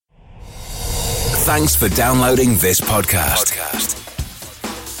Thanks for downloading this podcast.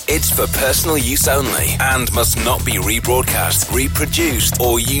 It's for personal use only and must not be rebroadcast, reproduced,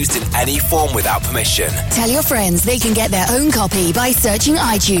 or used in any form without permission. Tell your friends they can get their own copy by searching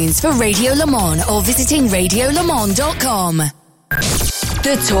iTunes for Radio Le Mans or visiting radiolemans.com.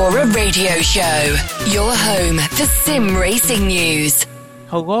 The TORA Radio Show, your home for sim racing news.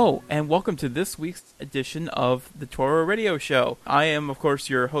 Hello, and welcome to this week's edition of the TORA Radio Show. I am, of course,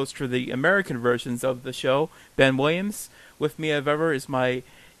 your host for the American versions of the show, Ben Williams. With me, as ever, is my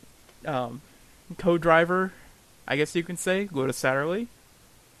co-driver, I guess you can say, Louis Satterley.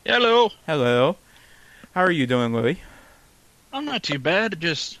 Hello. Hello. How are you doing, Louis? I'm not too bad.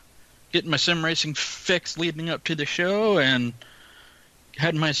 Just getting my sim racing fix leading up to the show, and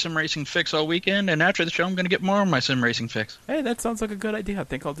had my sim racing fix all weekend, and after the show I'm going to get more of my sim racing fix. Hey, that sounds like a good idea. I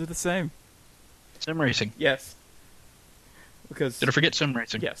think I'll do the same. Sim racing. Yes. Because Did I forget sim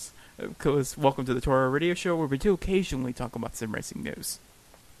racing? Yes. Because welcome to the TORA Radio Show, where we do occasionally talk about sim racing news.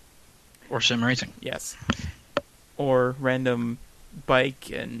 Or sim racing. Yes. Or random bike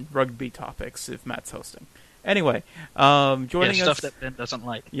and rugby topics if Matt's hosting. Anyway, joining us... stuff that Ben doesn't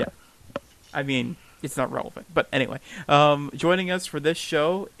like. Yeah. I mean, it's not relevant. But anyway, joining us for this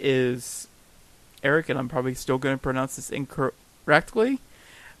show is Eric, and I'm probably still going to pronounce this incorrectly.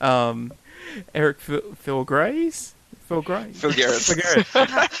 Eric Filgares? Filgares.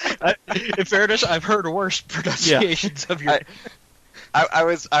 In fairness, I've heard worse pronunciations of your... I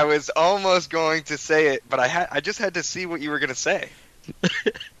was almost going to say it, but I just had to see what you were going to say.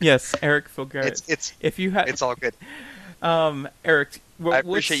 Yes, Eric Filgares. It's all good. Eric, I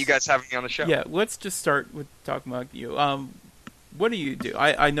appreciate you guys having me on the show. Yeah, let's just start with talking about you. What do you do?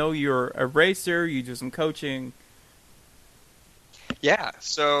 I know you're a racer. You do some coaching. Yeah,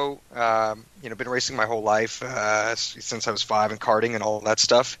 so been racing my whole life since I was 5 in karting and all that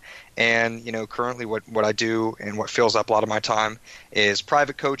stuff. And currently what I do and what fills up a lot of my time is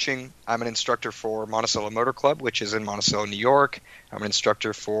private coaching. I'm an instructor for Monticello Motor Club, which is in Monticello, New York. I'm an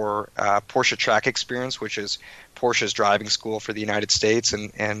instructor for Porsche Track Experience, which is Porsche's driving school for the United States,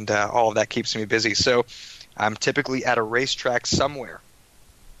 and all of that keeps me busy. So I'm typically at a racetrack somewhere.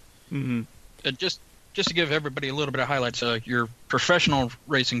 Mm-hmm. Just to give everybody a little bit of highlights, your professional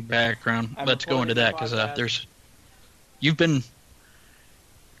racing background, let's go into that, because you've been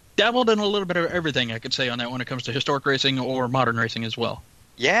dabbled in a little bit of everything, I could say, on that when it comes to historic racing or modern racing as well.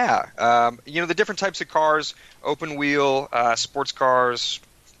 Yeah. The different types of cars, open wheel, sports cars,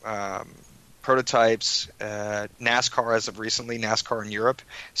 prototypes, NASCAR as of recently, NASCAR in Europe.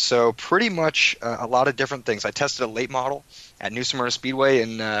 So pretty much a lot of different things. I tested a late model at New Smyrna Speedway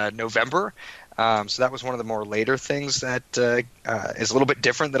in November. So that was one of the more later things that is a little bit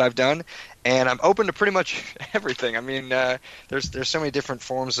different that I've done, and I'm open to pretty much everything. I mean, there's so many different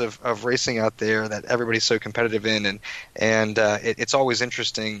forms of racing out there that everybody's so competitive in, and it's always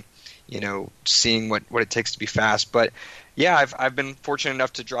interesting, seeing what it takes to be fast. But yeah, I've been fortunate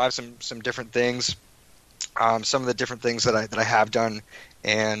enough to drive some different things, some of the different things that I have done,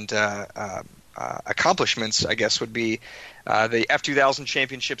 and accomplishments, I guess, would be the F2000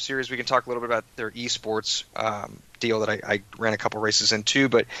 Championship Series. We can talk a little bit about their esports deal that I ran a couple races in too.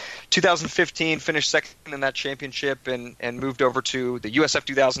 But 2015, finished second in that championship and moved over to the USF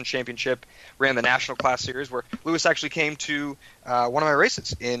 2000 Championship, ran the National Class Series, where Lewis actually came to one of my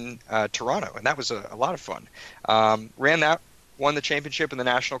races in Toronto, and that was a lot of fun. Ran that, won the championship in the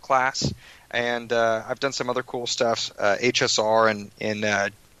National Class, and I've done some other cool stuff, HSR and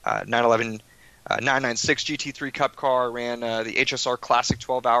 911 996 GT3 Cup car, ran the HSR Classic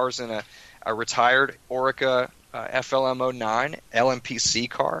 12 hours in a retired Orica FLM09 LMPC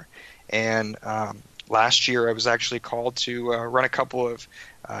car. And last year I was actually called to run a couple of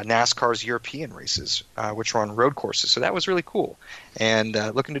NASCAR's European races, which were on road courses. So that was really cool, and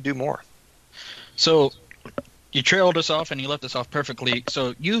looking to do more. So you trailed us off and you left us off perfectly.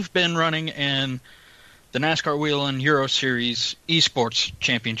 So you've been running in the NASCAR Wheel and Euro Series Esports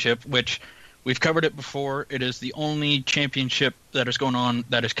Championship, which we've covered it before. It is the only championship that is going on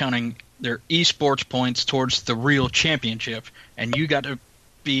that is counting their esports points towards the real championship. And you got to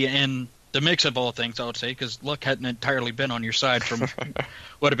be in the mix of all things, I would say, because luck hadn't entirely been on your side from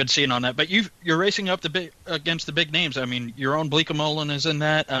what I've been seeing on that. But you're racing up against the big names. I mean, your own Bleekemolen is in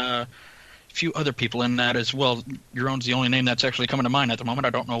that. A few other people in that as well. Your own's the only name that's actually coming to mind at the moment. I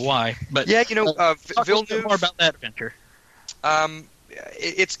don't know why. But yeah, talk a little bit more about that adventure.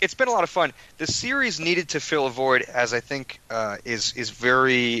 It's been a lot of fun. The series needed to fill a void, as I think is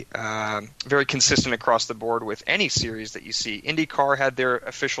very very consistent across the board with any series that you see. IndyCar had their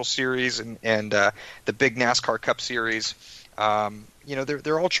official series, and the big NASCAR Cup Series.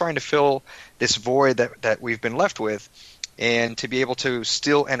 they're all trying to fill this void that we've been left with, and to be able to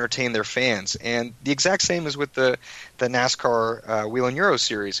still entertain their fans. And the exact same is with the NASCAR Wheel and Euro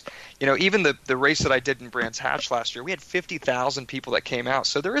Series. Even the race that I did in Brands Hatch last year, we had 50,000 people that came out.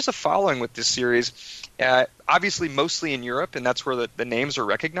 So there is a following with this series, obviously mostly in Europe, and that's where the names are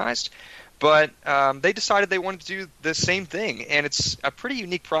recognized. But they decided they wanted to do the same thing, and it's a pretty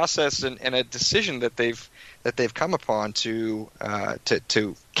unique process and a decision that they've come upon to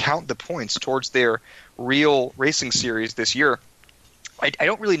count the points towards their real racing series this year. I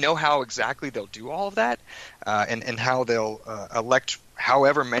don't really know how exactly they'll do all of that, and how they'll elect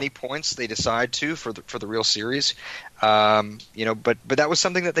however many points they decide to for the real series. But that was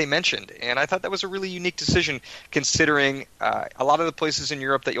something that they mentioned, and I thought that was a really unique decision, considering a lot of the places in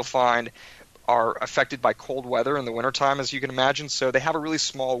Europe that you'll find are affected by cold weather in the wintertime, as you can imagine. So they have a really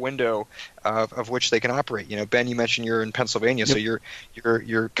small window of which they can operate. Ben, you mentioned you're in Pennsylvania, so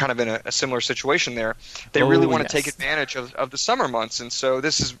you're kind of in a similar situation there. They really want to take advantage of the summer months, and so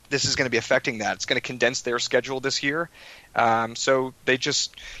this is going to be affecting that. It's going to condense their schedule this year. So they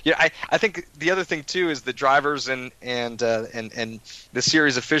just, I think the other thing too is the drivers and the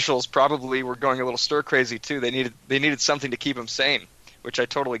series officials probably were going a little stir crazy too. They needed something to keep them sane, which I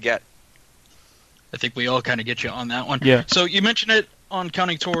totally get. I think we all kind of get you on that one. Yeah. So you mentioned it on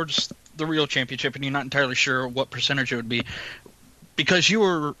counting towards the real championship, and you're not entirely sure what percentage it would be. Because you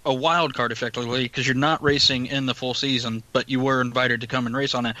were a wild card, effectively, because you're not racing in the full season, but you were invited to come and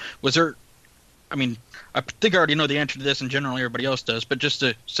race on it. Was there – I mean, I think I already know the answer to this, and generally everybody else does, but just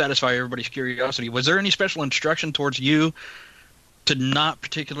to satisfy everybody's curiosity, was there any special instruction towards you to not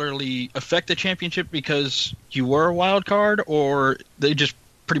particularly affect the championship because you were a wild card, or they just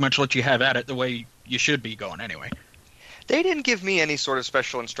pretty much let you have at it the way you should be going anyway? They didn't give me any sort of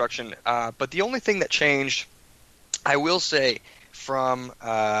special instruction, but the only thing that changed, I will say, from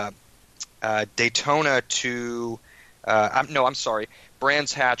Daytona to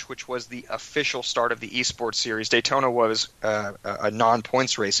Brands Hatch, which was the official start of the esports series. Daytona was a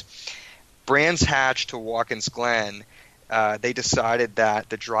non-points race. Brands Hatch to Watkins Glen, they decided that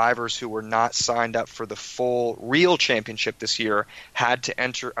the drivers who were not signed up for the full real championship this year had to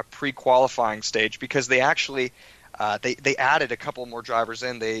enter a pre-qualifying stage, because they actually they added a couple more drivers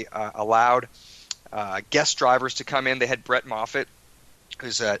in. They allowed guest drivers to come in. They had Brett Moffitt,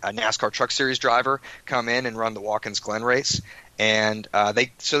 who's a NASCAR Truck Series driver, come in and run the Watkins Glen race. And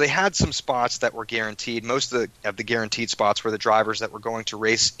they had some spots that were guaranteed. Most of the guaranteed spots were the drivers that were going to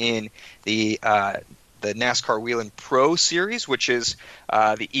race in the NASCAR Whelen Pro Series, which is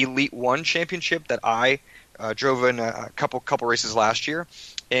the Elite One Championship that I drove in a couple races last year.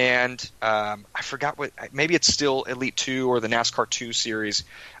 And I forgot maybe it's still Elite 2 or the NASCAR 2 Series.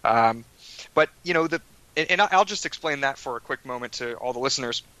 But, and I'll just explain that for a quick moment to all the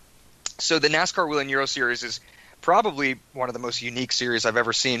listeners. So the NASCAR Whelen Euro Series is probably one of the most unique series I've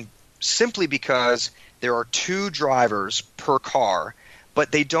ever seen, simply because there are two drivers per car,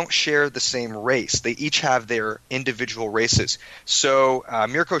 but they don't share the same race. They each have their individual races. So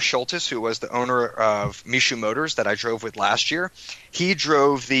Mirko Schultes, who was the owner of Mishu Motors that I drove with last year, he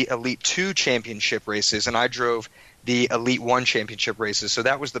drove the Elite 2 championship races, and I drove the Elite 1 championship races. So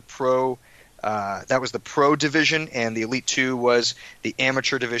that was the pro division, and the Elite 2 was the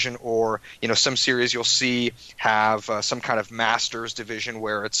amateur division, or some series you'll see have some kind of masters division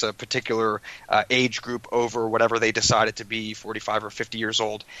where it's a particular age group over whatever they decided to be, 45 or 50 years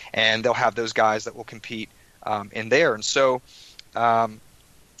old, and they'll have those guys that will compete in there. And so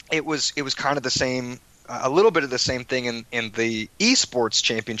it was kind of the same, a little bit of the same thing in the esports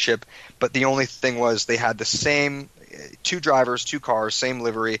championship, but the only thing was they had the same two drivers, two cars, same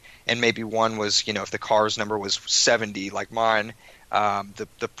livery, and maybe one was, if the car's number was 70 like mine,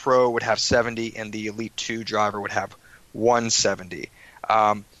 the pro would have 70 and the Elite 2 driver would have 170.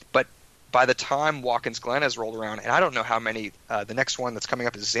 But by the time Watkins Glen has rolled around, and I don't know how many, the next one that's coming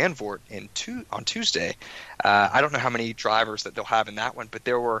up is Zandvoort on Tuesday. I don't know how many drivers that they'll have in that one, but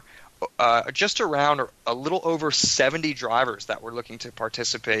there were just around or a little over 70 drivers that were looking to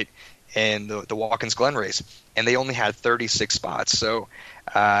participate in the Watkins Glen race, and they only had 36 spots. So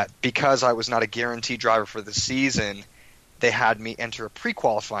because I was not a guaranteed driver for the season, they had me enter a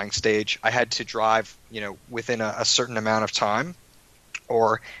pre-qualifying stage. I had to drive, within a certain amount of time,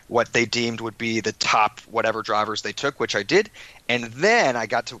 or what they deemed would be the top whatever drivers they took, which I did, and then I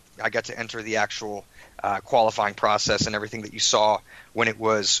got to enter the actual qualifying process and everything that you saw when it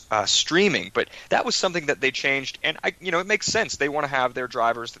was streaming. But that was something that they changed, and it makes sense. They want to have their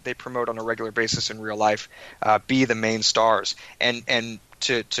drivers that they promote on a regular basis in real life be the main stars. And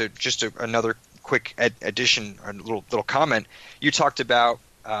to another quick addition or little comment. You talked about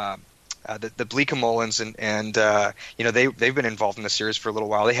the Bleekemollens, and they've been involved in the series for a little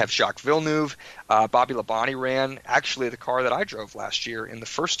while. They have Jacques Villeneuve. Bobby Labonte ran actually the car that I drove last year in the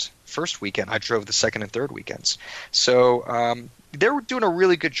first weekend. I drove the second and third weekends. So they're doing a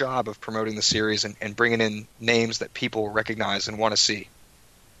really good job of promoting the series and bringing in names that people recognize and want to see.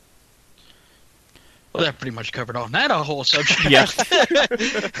 Well, that pretty much covered on that whole subject. Yeah.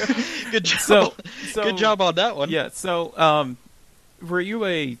 Good job. Good job on that one. Yeah. So, were you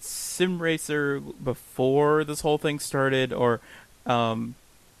a sim racer before this whole thing started, or did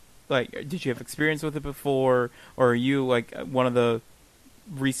you have experience with it before, or are you like one of the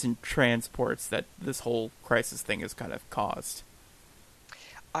recent transports that this whole crisis thing has kind of caused?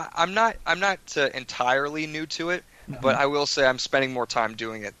 I'm not entirely new to it, but I will say I'm spending more time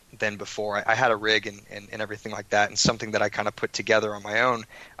doing it than before. I had a rig and everything like that, and something that I kind of put together on my own.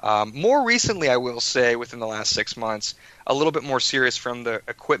 More recently, I will say, within the last 6 months, a little bit more serious from the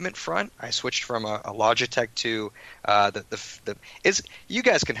equipment front. I switched from a Logitech to you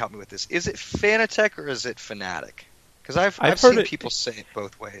guys can help me with this. Is it Fanatec or is it Fanatic? Because I've seen people say it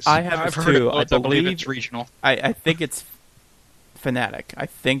both ways. I've heard too. it both. I believe it's regional. I think it's Fanatic. I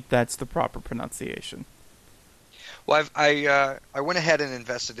think that's the proper pronunciation. Well, I went ahead and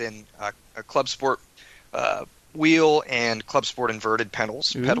invested in a Club Sport wheel and Club Sport inverted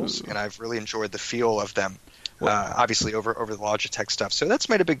pedals, and I've really enjoyed the feel of them. Obviously, over the Logitech stuff, so that's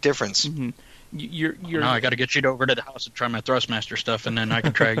made a big difference. Mm-hmm. I got to get you over to the house and try my Thrustmaster stuff, and then I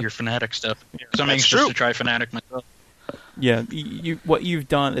can try your Fanatic stuff. So I'm anxious to try Fanatic myself. Yeah, what you've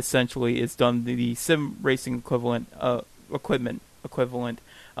done essentially is done the sim racing equivalent of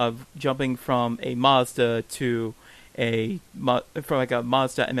jumping from a Mazda to from like a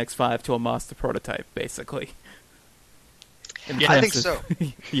Mazda MX-5 to a Mazda prototype, basically. I think so.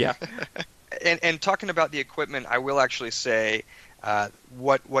 Yeah. And talking about the equipment, I will actually say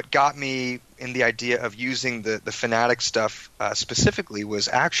what got me in the idea of using the Fanatic stuff specifically was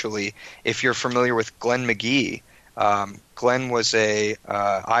actually, if you're familiar with Glenn McGee, Glenn was a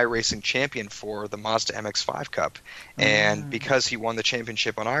iRacing champion for the Mazda MX-5 Cup, and because he won the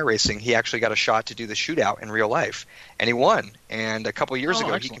championship on iRacing, he actually got a shot to do the shootout in real life, and he won. And a couple of years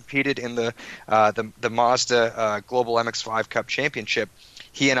ago, excellent. He competed in the Mazda Global MX-5 Cup Championship.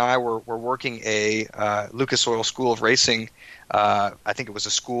 He and I were working a Lucas Oil School of Racing. I think it was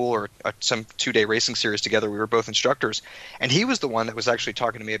a school or some 2-day racing series together. We were both instructors, and he was the one that was actually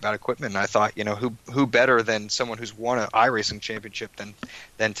talking to me about equipment. And I thought, who better than someone who's won an iRacing championship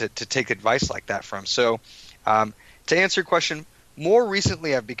than to take advice like that from. So, to answer your question, more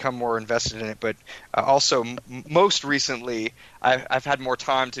recently I've become more invested in it, but also most recently I've had more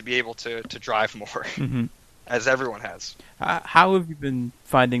time to be able to drive more, Mm-hmm. as everyone has. How have you been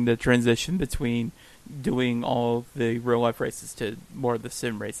finding the transition between doing all the real life races to more of the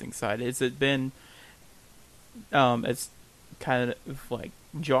sim racing side? Has it been as kind of like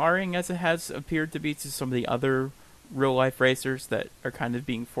jarring as it has appeared to be to some of the other real life racers that are kind of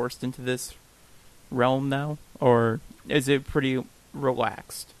being forced into this realm now, or is it pretty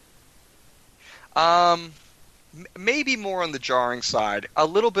relaxed? Maybe more on the jarring side, a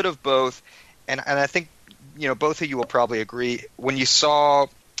little bit of both, and I think both of you will probably agree when you saw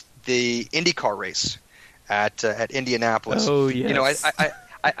the IndyCar race at Indianapolis. Oh yes.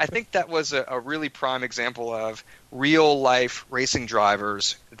 I think that was a really prime example of real life racing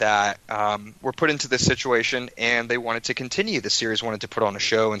drivers that were put into this situation, and they wanted to continue. The series wanted to put on a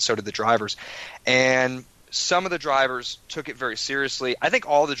show, and so did the drivers. And some of the drivers took it very seriously. I think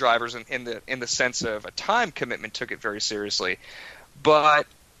all the drivers, in the sense of a time commitment, took it very seriously. But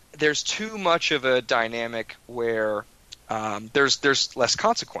there's too much of a dynamic where there's less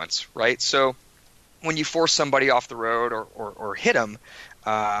consequence, right? So when you force somebody off the road or hit them,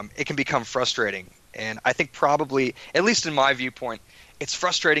 it can become frustrating. And I think probably, at least in my viewpoint, it's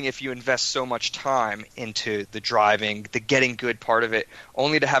frustrating if you invest so much time into the driving, the getting good part of it,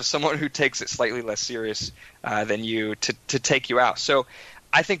 only to have someone who takes it slightly less serious than you to take you out. So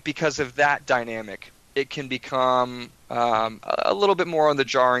I think because of that dynamic, it can become a little bit more on the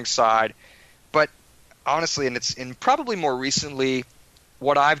jarring side. But honestly, and probably more recently,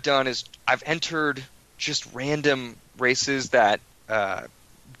 what I've done is I've entered just random races that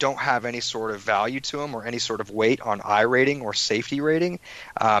don't have any sort of value to them or any sort of weight on iRating or safety rating,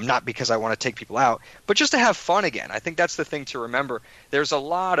 not because I want to take people out, but just to have fun again. I think that's the thing to remember. There's a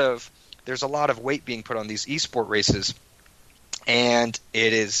lot of weight being put on these esport races, and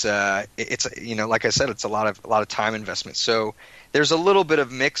it is it's like I said, it's a lot of time investment. So there's a little bit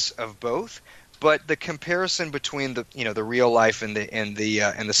of mix of both. But the comparison between the the real life and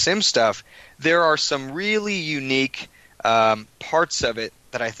the sim stuff, there are some really unique parts of it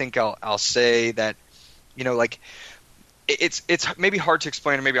that I think I'll say that like it's maybe hard to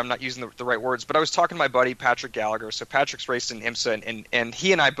explain, or maybe I'm not using the right words. But I was talking to my buddy Patrick Gallagher. So Patrick's raced in IMSA, and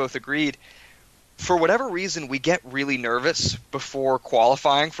he and I both agreed, for whatever reason, we get really nervous before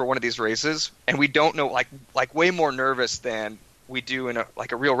qualifying for one of these races, and we don't know like way more nervous than we do in a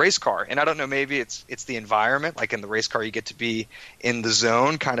real race car. And I don't know, maybe it's the environment. Like in the race car, you get to be in the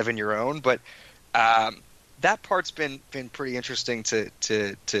zone, kind of in your own. But that part's been pretty interesting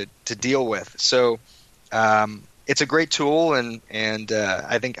to deal with. So it's a great tool, and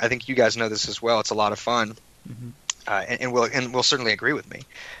I think you guys know this as well. It's a lot of fun, and will certainly agree with me.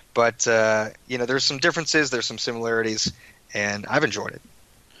 But there's some differences, there's some similarities, and I've enjoyed it.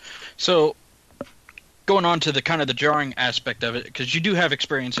 So, going on to the kind of the jarring aspect of it, because you do have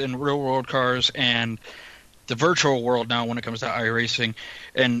experience in real world cars and the virtual world now when it comes to iRacing,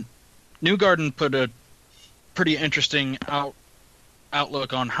 and Newgarden put a pretty interesting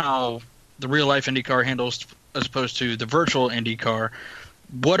outlook on how the real life IndyCar handles as opposed to the virtual IndyCar.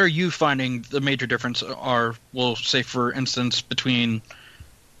 What are you finding the major difference are, we'll say for instance, between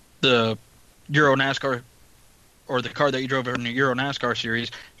the Euro NASCAR or the car that you drove in the Euro NASCAR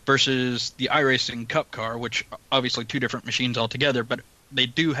series versus the iRacing Cup car, which obviously two different machines altogether, but they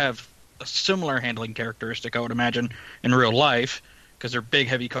do have a similar handling characteristic, I would imagine, in real life, because they're big,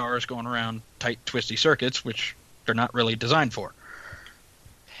 heavy cars going around tight, twisty circuits, which they're not really designed for.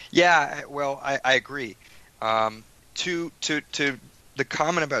 Yeah, well, I agree. To the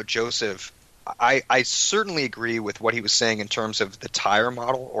comment about Joseph, I certainly agree with what he was saying in terms of the tire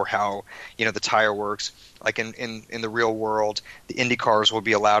model, or how the tire works. Like in the real world, the Indy cars will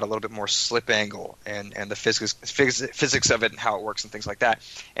be allowed a little bit more slip angle and the physics of it and how it works and things like that.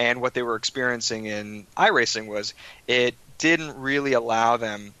 And what they were experiencing in iRacing was it didn't really allow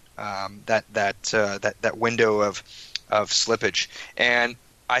them that window of slippage. And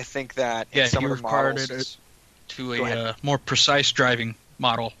I think that in some of the models, to a more precise driving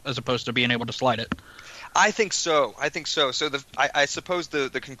model as opposed to being able to slide it. I think so. So I suppose the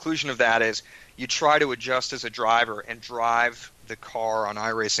conclusion of that is you try to adjust as a driver and drive the car on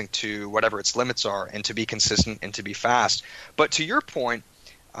iRacing to whatever its limits are, and to be consistent and to be fast. But to your point,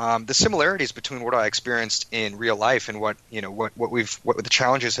 the similarities between what I experienced in real life and what the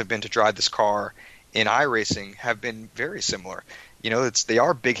challenges have been to drive this car in iRacing have been very similar. They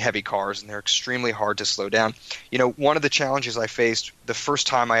are big, heavy cars, and they're extremely hard to slow down. One of the challenges I faced the first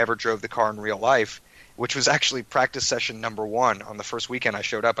time I ever drove the car in real life, which was actually practice session number 1 on the first weekend I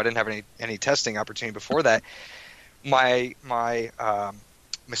showed up. I didn't have any testing opportunity before that. My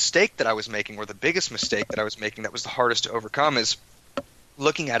mistake that I was making, or the biggest mistake that I was making that was the hardest to overcome, is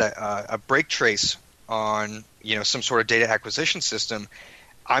looking at a brake trace on some sort of data acquisition system.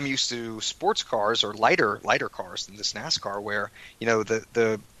 I'm used to sports cars, or lighter cars than this NASCAR, where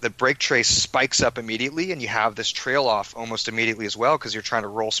the brake trace spikes up immediately, and you have this trail off almost immediately as well, because you're trying to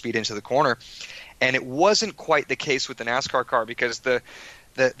roll speed into the corner. And it wasn't quite the case with the NASCAR car, because the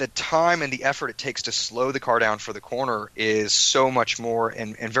time and the effort it takes to slow the car down for the corner is so much more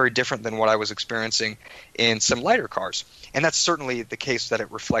and very different than what I was experiencing in some lighter cars. And that's certainly the case that it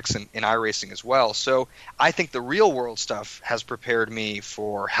reflects in iRacing as well. So I think the real world stuff has prepared me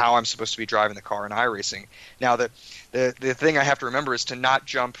for how I'm supposed to be driving the car in iRacing. Now, the thing I have to remember is to not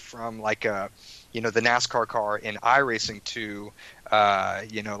jump from like the NASCAR car in iRacing to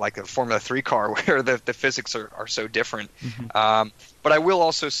like a Formula 3 car, where the physics are so different. Mm-hmm. But I will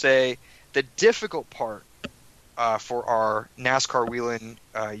also say the difficult part for our NASCAR Whelen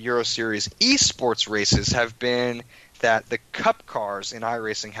Euro Series esports races have been that the Cup cars in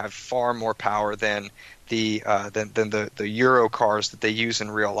iRacing have far more power than the Euro cars that they use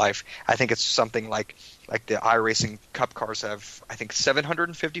in real life. I think it's something like the iRacing Cup cars have, I think,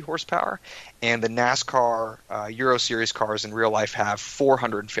 750 horsepower, and the NASCAR Euro Series cars in real life have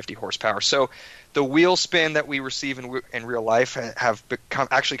 450 horsepower. So the wheel spin that we receive in real life have come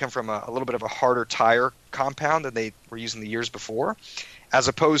from a little bit of a harder tire compound than they were using the years before, as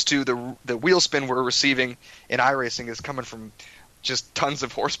opposed to the wheel spin we're receiving in iRacing is coming from just tons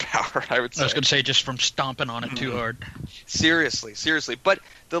of horsepower, I would say. I was going to say just from stomping on it too hard. Seriously. But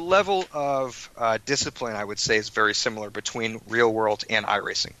the level of discipline, I would say, is very similar between real world and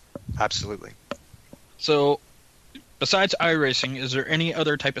iRacing. Absolutely. So, besides iRacing, is there any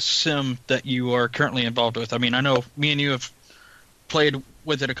other type of sim that you are currently involved with? I mean, I know me and you have played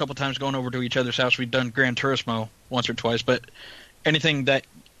with it a couple times going over to each other's house. We've done Gran Turismo once or twice, but anything that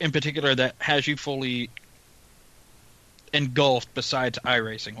in particular that has you fully engulfed besides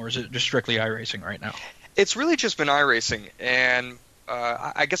iRacing, or is it just strictly iRacing right now? It's really just been iRacing, and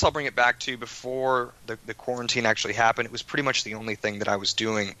I guess I'll bring it back to before the quarantine actually happened. It was pretty much the only thing that I was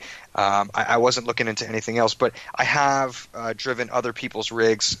doing. I wasn't looking into anything else, but I have driven other people's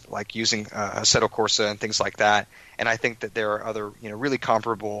rigs, like using Assetto Corsa and things like that. And I think that there are other, really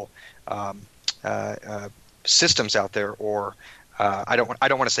comparable systems out there, or I don't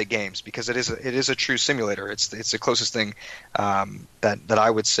want to say games, because it is a true simulator. It's the closest thing that I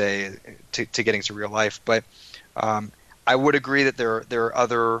would say to getting to real life, but. I would agree that there are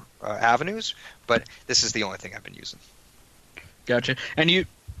other avenues, but this is the only thing I've been using. Gotcha. And you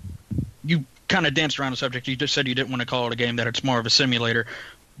kind of danced around the subject. You just said you didn't want to call it a game, that it's more of a simulator.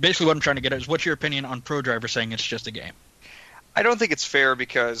 Basically what I'm trying to get at is, what's your opinion on pro drivers saying it's just a game? I don't think it's fair,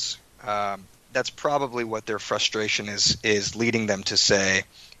 because that's probably what their frustration is leading them to say.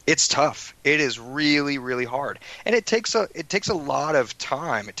 It's tough. It is really, really hard, and it takes a lot of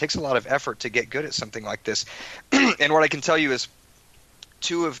time. It takes a lot of effort to get good at something like this. And what I can tell you is,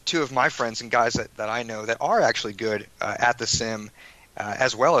 two of my friends and guys that I know that are actually good at the sim,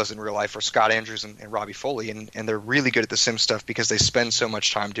 as well as in real life, are Scott Andrews and Robbie Foley, and they're really good at the sim stuff because they spend so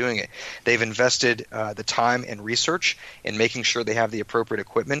much time doing it. They've invested the time and research in making sure they have the appropriate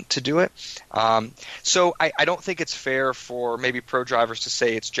equipment to do it. So I don't think it's fair for maybe pro drivers to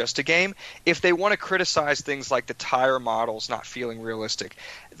say it's just a game. If they want to criticize things like the tire models not feeling realistic,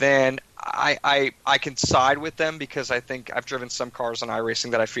 then I can side with them, because I think I've driven some cars on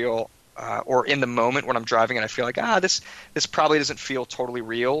iRacing that I feel or in the moment when I'm driving and I feel like, this probably doesn't feel totally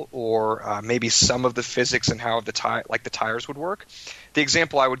real, or maybe some of the physics and how the tires would work. The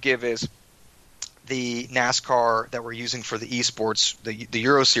example I would give is the NASCAR that we're using for the esports, the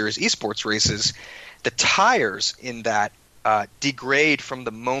Euro Series esports races. The tires in that degrade from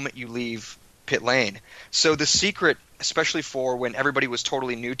the moment you leave pit lane. So the secret, especially for when everybody was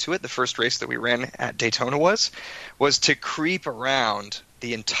totally new to it, the first race that we ran at Daytona was to creep around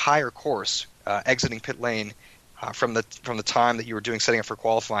the entire course, exiting pit lane from the time that you were setting up for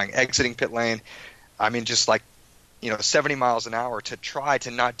qualifying, exiting pit lane. I mean, just 70 miles an hour to try to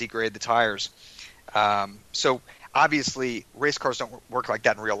not degrade the tires. So obviously, race cars don't work like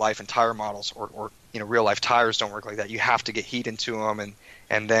that in real life, and tire models or real life tires don't work like that. You have to get heat into them,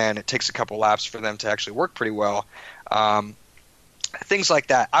 and then it takes a couple laps for them to actually work pretty well. Things like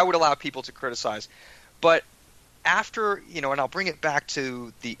that, I would allow people to criticize, but after, and I'll bring it back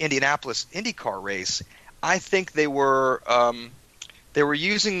to the Indianapolis IndyCar race, I think they were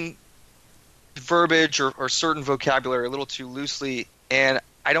using verbiage or certain vocabulary a little too loosely, and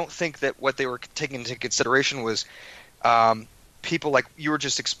I don't think that what they were taking into consideration was people like you were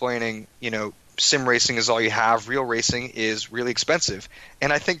just explaining, sim racing is all you have, real racing is really expensive.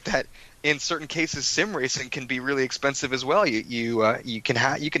 And I think that in certain cases, sim racing can be really expensive as well. You can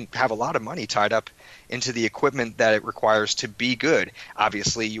have a lot of money tied up into the equipment that it requires to be good.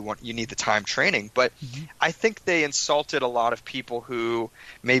 Obviously, you need the time training, but I think they insulted a lot of people who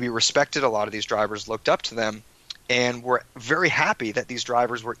maybe respected a lot of these drivers, looked up to them, and were very happy that these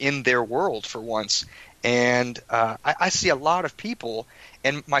drivers were in their world for once. And I see a lot of people,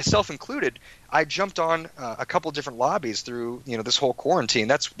 and myself included, I jumped on a couple different lobbies through this whole quarantine.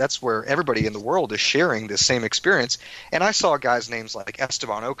 That's where everybody in the world is sharing this same experience. And I saw guys' names like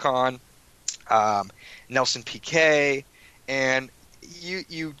Esteban Ocon, Nelson Piquet, and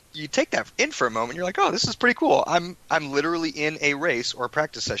you take that in for a moment. You're like, oh, this is pretty cool. I'm literally in a race or a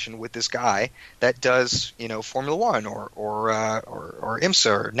practice session with this guy that does Formula One or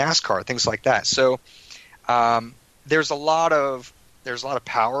IMSA or NASCAR, things like that. So there's a lot of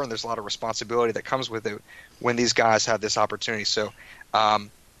power and there's a lot of responsibility that comes with it when these guys have this opportunity. So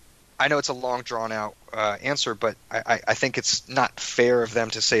I know it's a long drawn out answer, but I think it's not fair of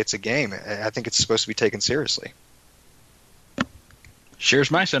them to say it's a game. I think it's supposed to be taken seriously.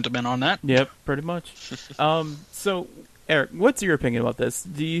 Shares my sentiment on that. Yep, pretty much. So, Eric, what's your opinion about this?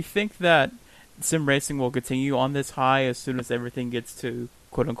 Do you think that sim racing will continue on this high as soon as everything gets to,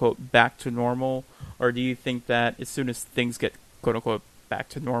 quote-unquote, back to normal? Or do you think that as soon as things get, quote-unquote, back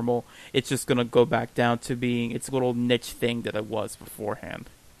to normal, it's just going to go back down to being its little niche thing that it was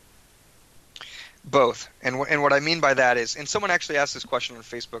beforehand? Both. And what I mean by that is, and someone actually asked this question on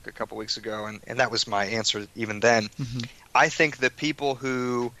Facebook a couple weeks ago, and that was my answer even then. Mm-hmm. I think the people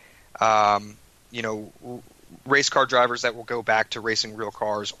who, race car drivers that will go back to racing real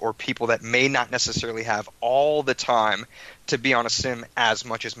cars, or people that may not necessarily have all the time to be on a sim as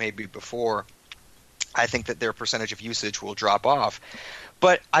much as maybe before, I think that their percentage of usage will drop off.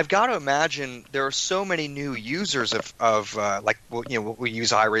 But I've got to imagine there are so many new users of we'll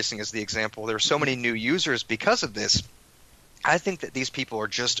use iRacing as the example. There are so many new users because of this I think that these people are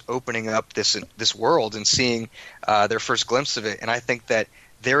just opening up this world and seeing their first glimpse of it, and I think that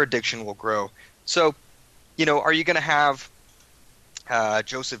their addiction will grow. So, are you going to have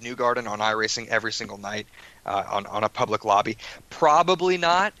Joseph Newgarden on iRacing every single night on a public lobby? Probably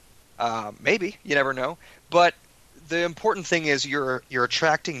not. Maybe, you never know. But the important thing is you're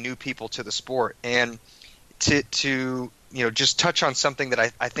attracting new people to the sport, and to just touch on something that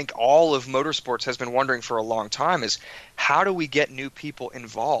I think all of motorsports has been wondering for a long time is how do we get new people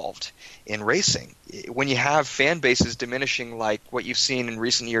involved in racing? When you have fan bases diminishing like what you've seen in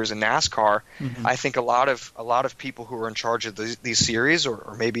recent years in NASCAR, I think a lot of people who are in charge of these series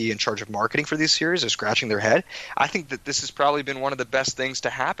or maybe in charge of marketing for these series are scratching their head. I think that this has probably been one of the best things to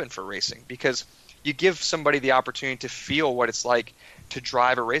happen for racing, because you give somebody the opportunity to feel what it's like to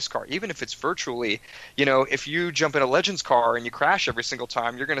drive a race car, even if it's virtually. If you jump in a Legends car and you crash every single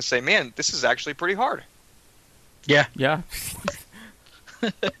time, you're going to say, man, this is actually pretty hard. Yeah.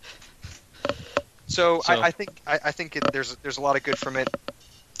 So I think there's a lot of good from it.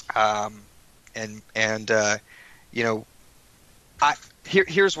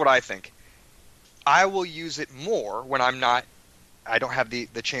 Here's what I think. I will use it more when I don't have the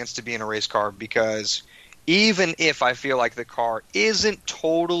chance to be in a race car, because even if I feel like the car isn't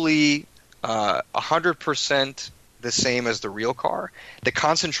totally 100% the same as the real car, the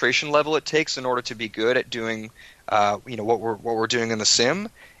concentration level it takes in order to be good at doing what we're doing in the sim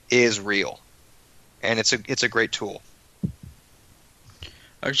is real, and it's a great tool.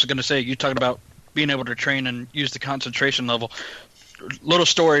 I was just going to say, you talked about being able to train and use the concentration level. Little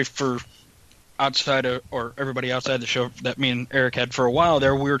story for outside of, or everybody outside the show that me and Eric had for a while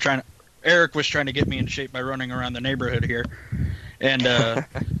there. Eric was trying to get me in shape by running around the neighborhood here. And I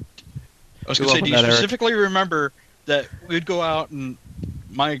was going to say, do you specifically remember that we'd go out and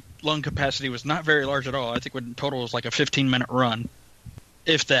my lung capacity was not very large at all. I think in total it was like a 15-minute run,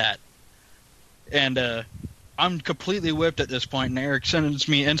 if that. And I'm completely whipped at this point, and Eric sends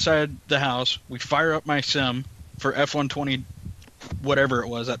me inside the house. We fire up my sim for F120, whatever it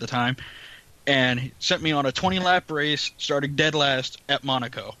was at the time, and he sent me on a 20-lap race starting dead last at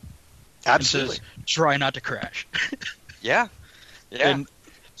Monaco. Absolutely. Says, try not to crash. Yeah. And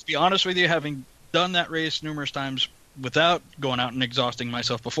to be honest with you, having done that race numerous times without going out and exhausting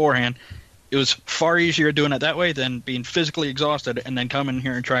myself beforehand, it was far easier doing it that way than being physically exhausted and then coming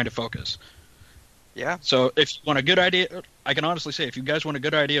here and trying to focus. Yeah. So if you want a good idea, I can honestly say, if you guys want a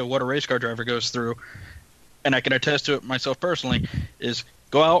good idea of what a race car driver goes through, and I can attest to it myself personally, is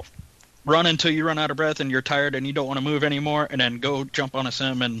go out, run until you run out of breath and you're tired and you don't want to move anymore, and then go jump on a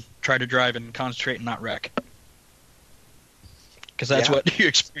sim and try to drive and concentrate and not wreck. Because that's what you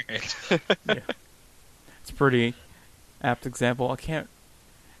experience. Yeah. It's a pretty apt example.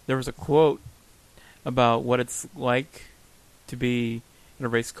 There was a quote about what it's like to be in a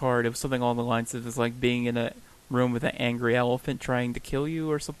race car. It was something along the lines of, it's like being in a room with an angry elephant trying to kill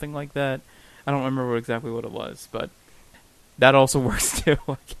you or something like that. I don't remember exactly what it was, but that also works too,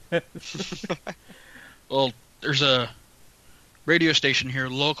 I guess. Well, there's a radio station here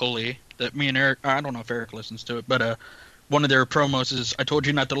locally that me and Eric, I don't know if Eric listens to it, but one of their promos is, I told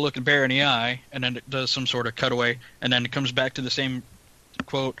you not to look a bear in the eye, and then it does some sort of cutaway, and then it comes back to the same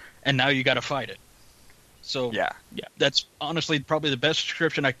quote, and now you got to fight it. So yeah, that's honestly probably the best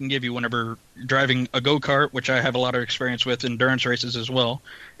description I can give you whenever driving a go-kart, which I have a lot of experience with, endurance races as well.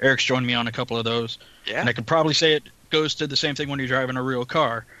 Eric's joined me on a couple of those. Yeah. And I could probably say it goes to the same thing when you're driving a real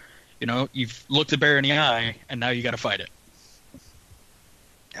car. You know, you've looked the bear in the eye, and now you got to fight it.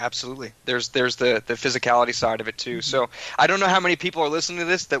 Absolutely. There's the physicality side of it too. So I don't know how many people are listening to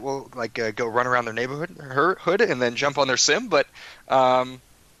this that will go run around their neighborhood and then jump on their sim, but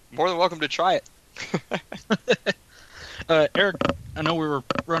more than welcome to try it. Eric, I know we were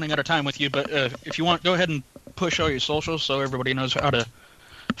running out of time with you, but if you want, go ahead and push all your socials so everybody knows how to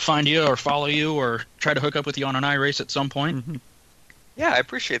find you or follow you or try to hook up with you on an iRace at some point. Mm-hmm. Yeah, I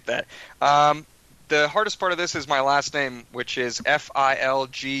appreciate that. The hardest part of this is my last name, which is Filgueiras,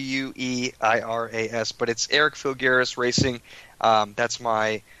 but it's Eric Filgueiras Racing. That's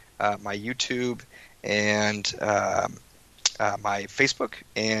my YouTube and my Facebook,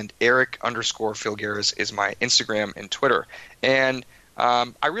 and Eric_Filgueiras is my Instagram and Twitter. And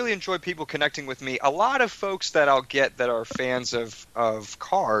I really enjoy people connecting with me. A lot of folks that I'll get that are fans of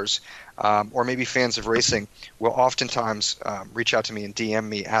cars or maybe fans of racing will oftentimes reach out to me and DM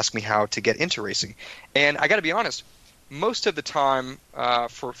me, ask me how to get into racing. And I got to be honest, most of the time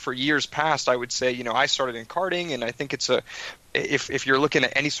for years past, I would say, I started in karting, and I think it's if you're looking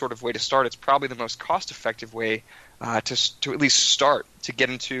at any sort of way to start, it's probably the most cost-effective way to at least start to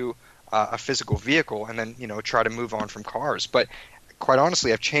get into a physical vehicle, and then try to move on from cars. But quite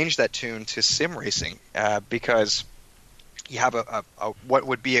honestly, I've changed that tune to sim racing because you have a what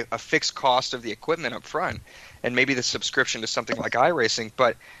would be a fixed cost of the equipment up front, and maybe the subscription to something like iRacing,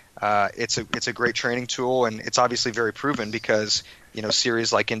 but it's a great training tool, and it's obviously very proven because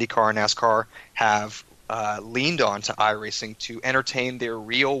series like IndyCar and NASCAR have leaned on to iRacing to entertain their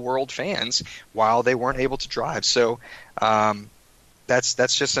real world fans while they weren't able to drive. So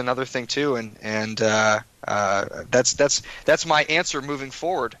that's just another thing too, and that's my answer moving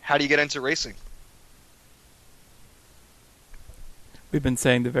forward. How do you get into racing? We've been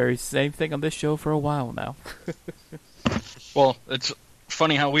saying the very same thing on this show for a while now. Well, it's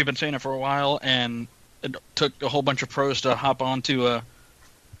funny how we've been saying it for a while, and it took a whole bunch of pros to hop onto a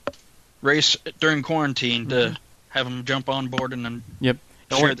race during quarantine to have them jump on board and then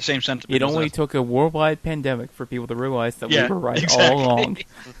share the same sentiment. It only took a worldwide pandemic for people to realize that we were right all along.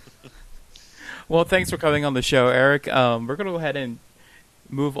 Well, thanks for coming on the show, Eric. We're going to go ahead and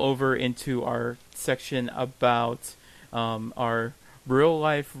move over into our section about our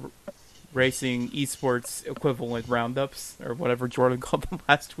real-life racing esports equivalent roundups, or whatever Jordan called them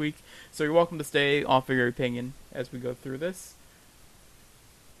last week. So you're welcome to stay off of your opinion as we go through this.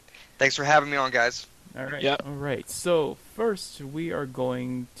 Thanks for having me on, guys. All right. Yep. All right. So first, we are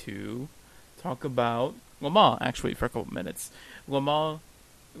going to talk about Le Mans, actually, for a couple of minutes. Le Mans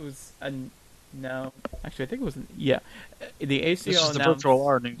was no, actually, I think it was the ACL. This is the announced, virtual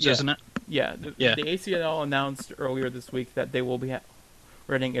R news, isn't it? Yeah. The ACL announced earlier this week that they will be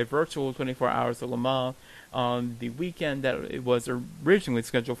running a virtual 24 hours of Le Mans on the weekend that it was originally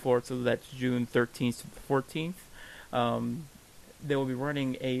scheduled for, so that's June 13th to the 14th. They will be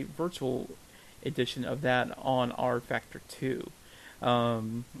running a virtual edition of that on R Factor 2.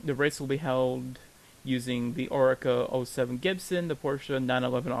 The race will be held using the Oreca 07 Gibson, the Porsche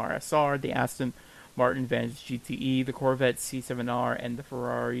 911 RSR, the Aston Martin Vantage GTE, the Corvette C7R, and the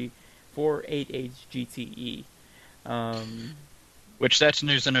Ferrari 488 GTE. Which that's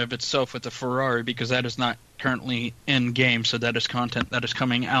news in and of itself with the Ferrari, because that is not currently in game, so that is content that is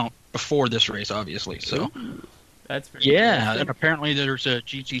coming out before this race, obviously. So. Ooh. That's very interesting. And apparently there's a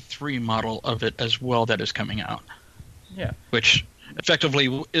GT3 model of it as well that is coming out. Yeah. Which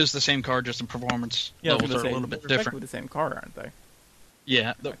effectively is the same car, just the performance levels are a little bit different. Effectively the same car, aren't they?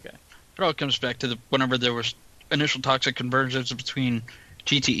 Yeah. Okay. It all comes back to whenever there was initial toxic convergence between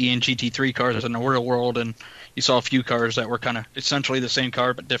GTE and GT3 cars in the real world, and you saw a few cars that were kind of essentially the same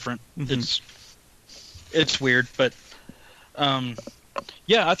car but different. Mm-hmm. It's weird, but I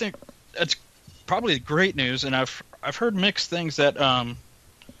think that's probably great news, and I've heard mixed things that I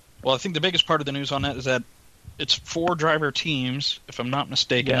think the biggest part of the news on that is that it's 4 driver teams, if I'm not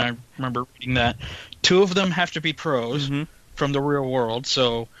mistaken. I remember reading that 2 of them have to be pros from the real world,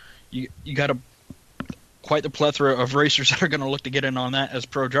 so you got quite the plethora of racers that are going to look to get in on that as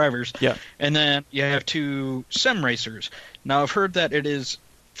pro drivers. Yeah. And then you have 2 sim racers. Now I've heard that it is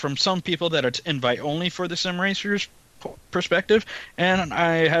from some people that it's invite only for the sim racers perspective, and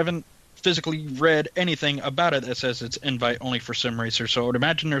I haven't physically read anything about it that says it's invite only for sim racers. So I would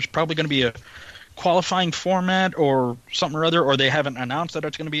imagine there's probably going to be a qualifying format or something or other, or they haven't announced that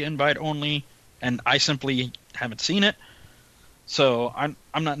it's going to be invite only, and I simply haven't seen it. So I'm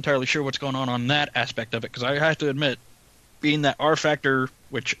not entirely sure what's going on that aspect of it, because I have to admit, being that R Factor,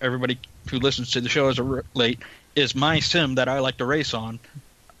 which everybody who listens to the show is late, is my sim that I like to race on,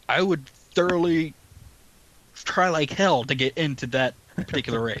 I would thoroughly try like hell to get into that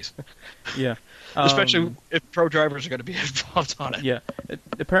particular race. Yeah. Especially if pro drivers are going to be involved on it. Yeah.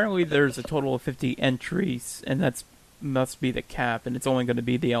 Apparently there's a total of 50 entries, and that must be the cap, and it's only going to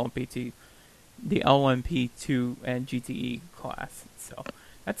be the LMP2 and GTE class. So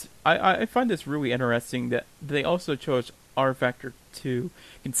I find this really interesting that they also chose R Factor 2,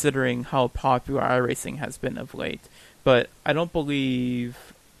 considering how popular iRacing has been of late. But I don't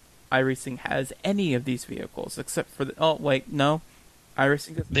believe iRacing has any of these vehicles except for no.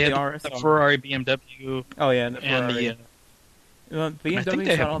 iRacing has the RS. The Ferrari, BMW. Oh yeah, and the Ferrari.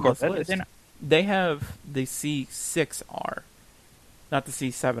 BMW's not on this list. They have the C6R, not the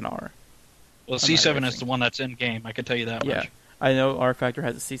C7R. Well, C7 is the one that's in game. I can tell you that much. Yeah, I know R Factor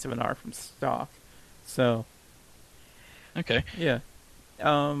has a C7R from stock. So. Okay. Yeah.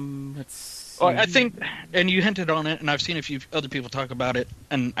 Let's see. Well, I think, and you hinted on it, and I've seen a few other people talk about it,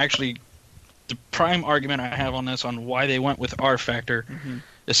 and actually, the prime argument I have on this, on why they went with R Factor,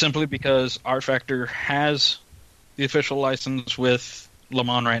 is simply because R Factor has the official license with Le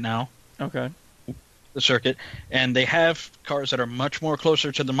Mans right now. Okay. The circuit, and they have cars that are much more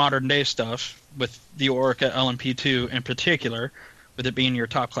closer to the modern day stuff, with the Oreca LMP2 in particular, with it being your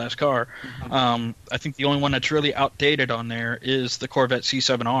top class car. I think the only one that's really outdated on there is the Corvette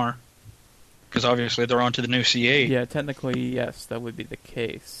C7R, because obviously they're on to the new C8. Yeah, technically, yes, that would be the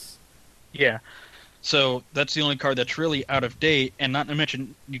case. Yeah. So that's the only car that's really out of date, and not to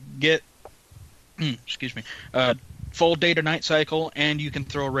mention you get, excuse me, full day to night cycle, and you can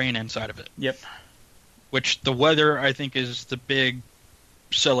throw rain inside of it. Yep. Which the weather, I think, is the big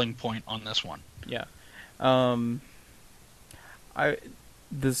selling point on this one. Yeah.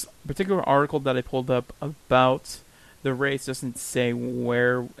 This particular article that I pulled up about the race doesn't say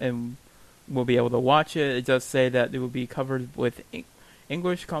where and we'll be able to watch it. It does say that it will be covered with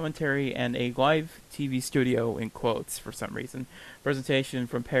English commentary and a live TV studio, in quotes for some reason. Presentation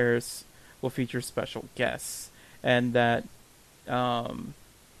from Paris will feature special guests, and that well,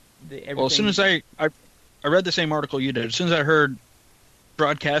 as soon as I read the same article you did, as soon as I heard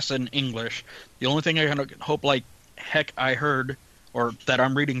broadcast in English, the only thing I kind of hope like heck I heard, or that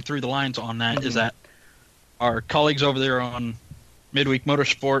I'm reading through the lines on that, is that our colleagues over there on Midweek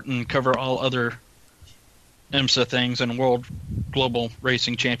Motorsport and cover all other IMSA things and World Global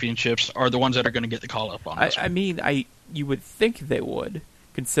Racing Championships are the ones that are going to get the call up on this. I mean, you would think they would,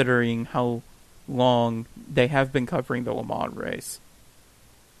 considering how long they have been covering the Le Mans race.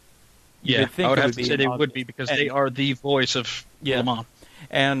 Yeah, I would have to say they would be, because they are the voice of Le Mans.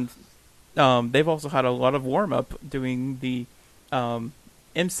 And they've also had a lot of warm-up doing the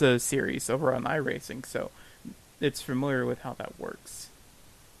IMSA series over on iRacing, so it's familiar with how that works.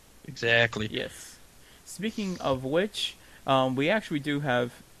 Exactly. Yes. Speaking of which, we actually do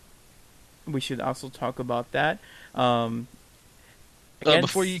have... We should also talk about that.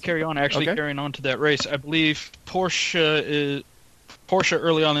 Before you carry on, carrying on to that race, I believe Porsche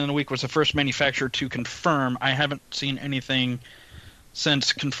early on in the week was the first manufacturer to confirm. I haven't seen anything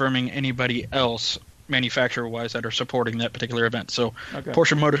since confirming anybody else manufacturer-wise that are supporting that particular event. So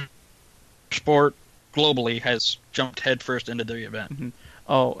Porsche Motorsport globally has jumped headfirst into the event. Mm-hmm.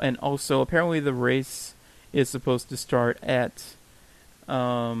 Oh, and also apparently the race is supposed to start at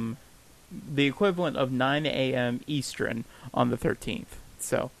the equivalent of 9 a.m. Eastern on the 13th.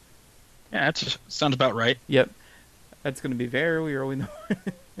 So, yeah, that sounds about right. Yep. That's going to be very early in the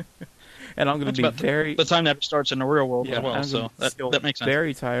morning. And I'm going to be the time that it starts in the real world as well. So that makes sense.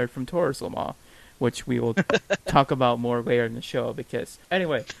 Very tired from TORA's Le Mans, which we will talk about more later in the show. Because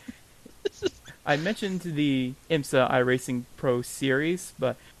anyway, I mentioned the IMSA iRacing Pro Series,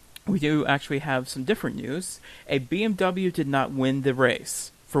 but we do actually have some different news. A BMW did not win the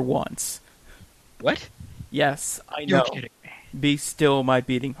race for once. What? Yes, I know. You're kidding me. Be still my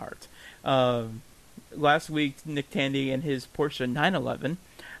beating heart. Last week, Nick Tandy and his Porsche 911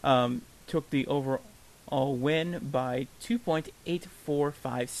 took the overall win by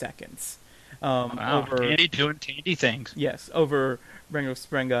 2.845 seconds. Wow, Tandy doing Tandy things. Yes, over Rengo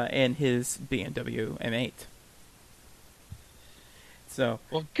Sprenga and his BMW M8. So,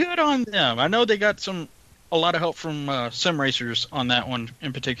 well, good on them. I know they got a lot of help from sim racers on that one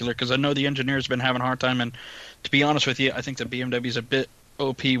in particular, because I know the engineer's been having a hard time. And to be honest with you, I think the BMW is a bit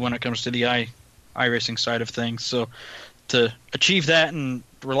OP when it comes to the iRacing side of things. So to achieve that and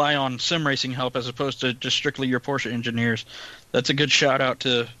rely on sim racing help as opposed to just strictly your Porsche engineers, that's a good shout out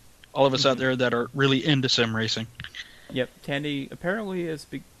to all of us out there that are really into sim racing. Yep, Tandy apparently has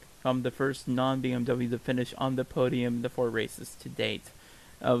become the first non-BMW to finish on the podium the 4 races to date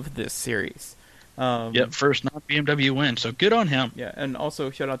of this series. First non-BMW win, so good on him. Yeah, and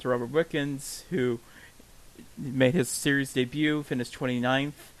also shout out to Robert Wickens, who made his series debut, finished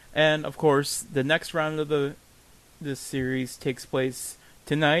 29th. And, of course, the next round of this series takes place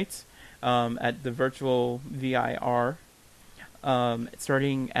tonight at the virtual VIR,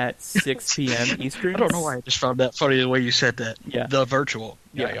 starting at 6 p.m. Eastern. I don't know why I just found that funny the way you said that. Yeah. The virtual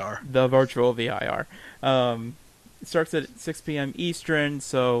VIR. Yeah, the virtual VIR. It starts at 6 p.m. Eastern,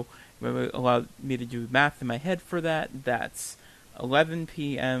 so it allowed me to do math in my head for that. That's 11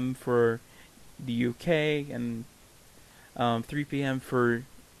 p.m. for the UK and 3 p.m. for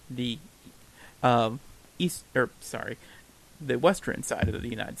the the western side of the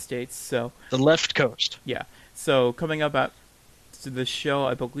United States. So the left coast. Yeah. So coming up to the show,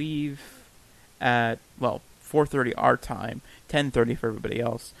 I believe at 4:30 our time, 10:30 for everybody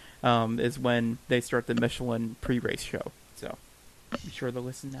else, is when they start the Michelin pre-race show. So be sure to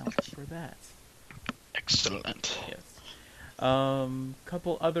listen out for that. Excellent. Yes.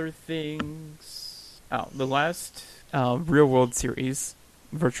 Couple other things. The last Real World Series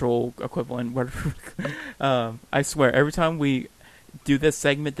virtual equivalent. Whatever. I swear, every time we do this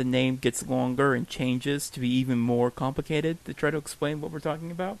segment, the name gets longer and changes to be even more complicated to try to explain what we're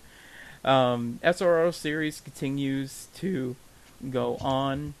talking about. SRO Series continues to go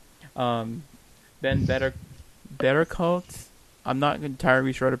on. Ben Bettercoat. I'm not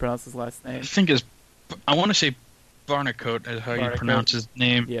entirely sure how to pronounce his last name. I want to say Barnacote is how you pronounce his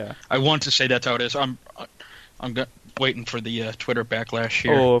name. Yeah. I want to say that's how it is. I'm waiting for the Twitter backlash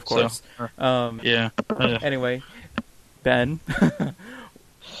here. Oh, of course. So, yeah. Anyway, Ben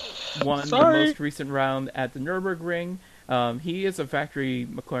won the most recent round at the Nürburgring. He is a factory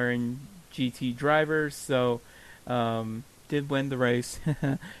McLaren GT driver, so did win the race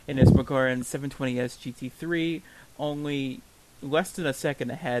in his McLaren 720S GT3, only less than a second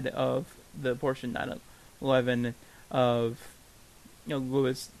ahead of the Porsche 911 of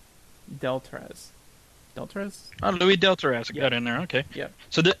Louis Deltraz. Louis Deltraz got in there. Okay. Yeah.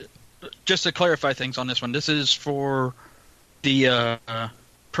 So just to clarify things on this one, this is for the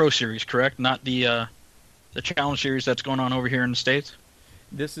Pro Series, correct? Not the Challenge Series that's going on over here in the States?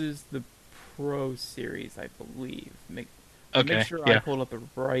 This is the Pro Series, I believe. Make sure I pulled up the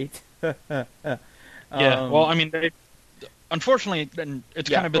right. Yeah, well, I mean, unfortunately, it's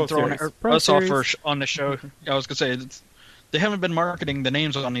kind of been throwing us off on the show. I was going to say, they haven't been marketing the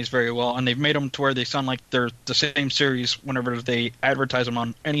names on these very well, and they've made them to where they sound like they're the same series whenever they advertise them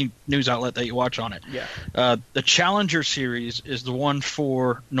on any news outlet that you watch on it. Yeah. The Challenger Series is the one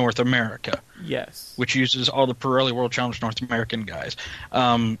for North America. Yes. Which uses all the Pirelli World Challenge North American guys.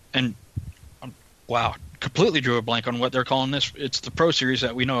 Wow, completely drew a blank on what they're calling this. It's the Pro Series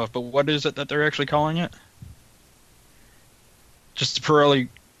that we know of, but what is it that they're actually calling it? Just the Pirelli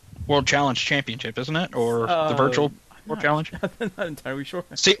World Challenge Championship, isn't it? Or the Virtual World Challenge? I'm not entirely sure.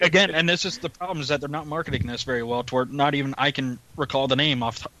 See, again, and this is the problem, is that they're not marketing this very well, to where not even I can recall the name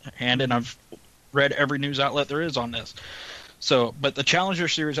offhand, and I've read every news outlet there is on this. So, but the Challenger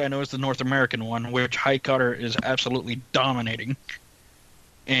Series I know is the North American one, which Highcutter is absolutely dominating.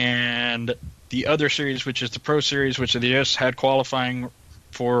 And the other series, which is the Pro Series, which they just had qualifying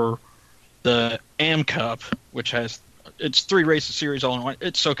for the AM Cup, which it's 3 races series all in one.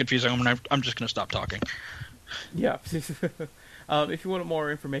 It's so confusing. I'm just going to stop talking. Yeah. If you want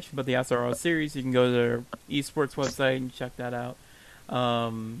more information about the SRO series, you can go to their esports website and check that out.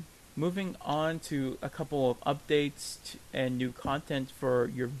 Moving on to a couple of updates and new content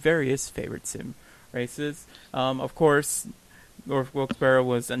for your various favorite sim races. Of course, North Wilkes-Barre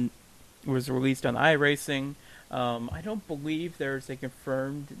was released on iRacing. I don't believe there's a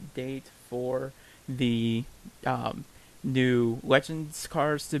confirmed date for the new Legends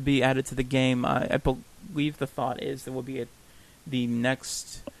cars to be added to the game. I believe the thought is there will be the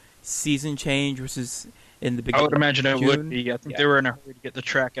next season change, which is in the beginning. I would imagine it June. would be. I think they were in a hurry to get the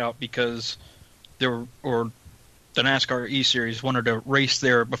track out because the NASCAR E-Series wanted to race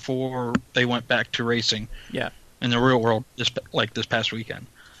there before they went back to racing. Yeah. In the real world, this past weekend.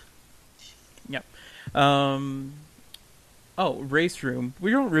 Yep. Race Room.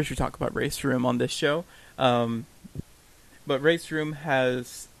 We don't usually talk about Race Room on this show, but Race Room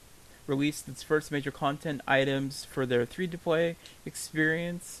has released its first major content items for their 3-to-play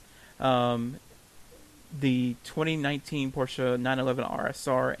experience. The 2019 Porsche 911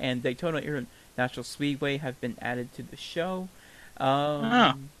 RSR and Daytona International Speedway have been added to the show.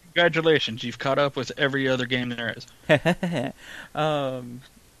 Congratulations, you've caught up with every other game there is.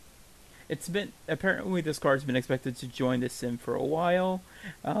 It's been apparently this car has been expected to join the sim for a while.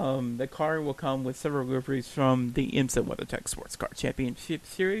 The car will come with several liveries from the IMSA WeatherTech Sports Car Championship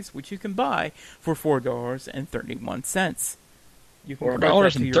Series, which you can buy for $4.31. You can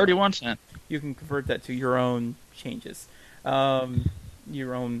 $4.31. You can convert that to your own changes,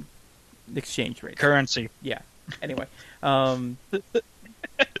 your own exchange rate. Currency. Yeah. Anyway,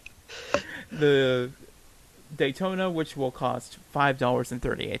 the Daytona, which will cost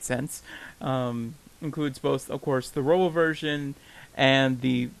 $5.38, includes both, of course, the Roval version and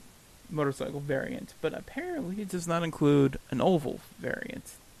the motorcycle variant, but apparently it does not include an oval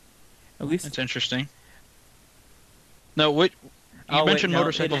variant. At least that's interesting. No, you mentioned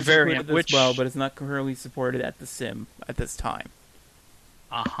motorcycle variant, which well, but it's not currently supported at the sim at this time.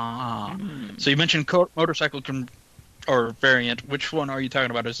 So you mentioned motorcycle or variant. Which one are you talking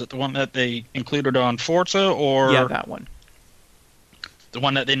about? Is it the one that they included on Forza, or yeah, that one? The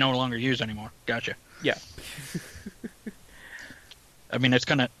one that they no longer use anymore. Gotcha. Yeah. I mean, it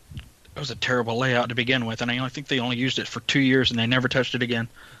was a terrible layout to begin with, and I think they only used it for 2 years, and they never touched it again.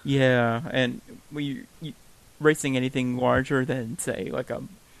 Yeah, and when you racing anything larger than, say, like a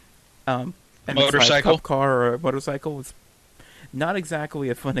motorcycle cup car or a motorcycle is not exactly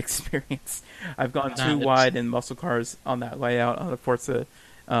a fun experience. I've gone too wide in muscle cars on that layout on the Forza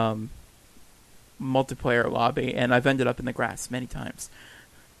multiplayer lobby, and I've ended up in the grass many times.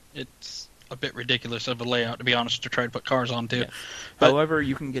 a bit ridiculous of a layout, to be honest, to try to put cars on too. Yes. But however,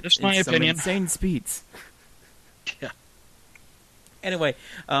 you can get just my some opinion. insane speeds. Yeah. Anyway,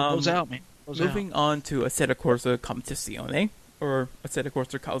 Close out, man. Close moving on to Assetto Corsa Competizione, or Assetto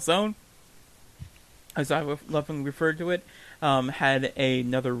Corsa Calzone, as I lovingly referred to it, had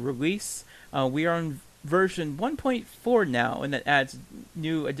another release. We are on version 1.4 now, and that adds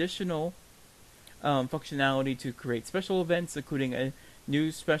new additional functionality to create special events, including a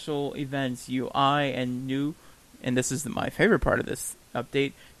new special events UI and this is my favorite part of this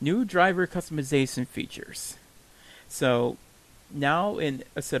update, new driver customization features. So now in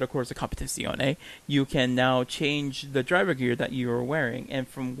Assetto Corsa Competizione, you can now change the driver gear that you are wearing, and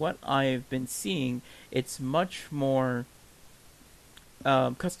from what I've been seeing, it's much more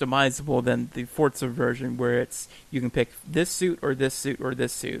customizable than the Forza version, where you can pick this suit or this suit or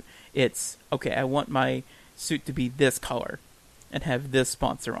this suit. It's okay, I want my suit to be this color and have this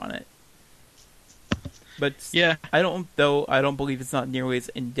sponsor on it. But yeah, I don't believe it's not nearly as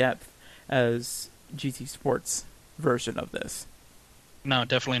in depth as GT Sports version of this. No,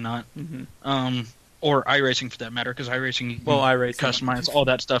 definitely not. Mm-hmm. Or iRacing for that matter, because iRacing you can iRacing customize all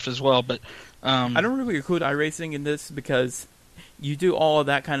that stuff as well. But I don't really include iRacing in this because you do all of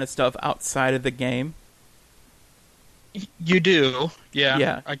that kind of stuff outside of the game. You do, yeah.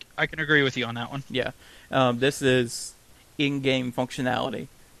 Yeah. I can agree with you on that one. Yeah. This is in-game functionality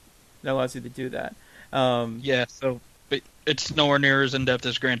that allows you to do that. Yeah, so but it's nowhere near as in-depth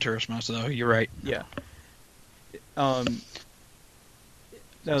as Gran Turismo, so you're right. Yeah.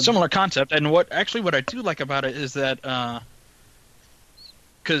 Similar concept, and what I do like about it is that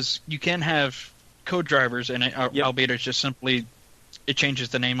because you can have co-drivers in it, albeit it's just simply it changes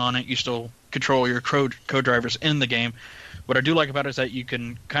the name on it. You still control your co-drivers in the game. What I do like about it is that you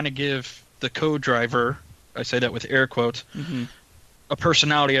can kind of give the co-driver, I say that with air quotes, mm-hmm. a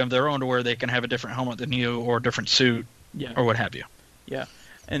personality of their own to where they can have a different helmet than you or a different suit or what have you. Yeah,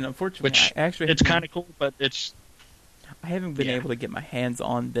 and unfortunately, it's kind of cool, but I haven't been able to get my hands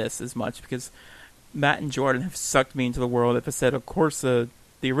on this as much because Matt and Jordan have sucked me into the world of Assetto Corsa,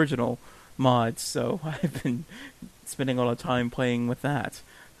 the original mods, so I've been spending a lot of time playing with that.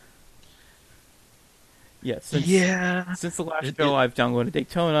 Yeah, since the last show, I've downloaded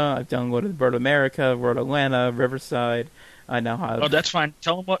Daytona, I've downloaded Road America, Road Atlanta, Riverside. I now have. Oh, that's fine.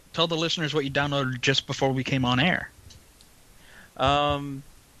 Tell the listeners what you downloaded just before we came on air.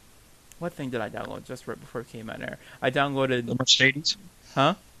 What thing did I download just right before it came on air? I downloaded the Mercedes.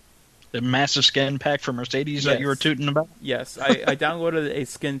 Huh? The massive skin pack for Mercedes that you were tooting about? Yes, I downloaded a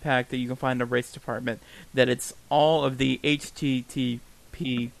skin pack that you can find in the race department. That it's all of the HTTP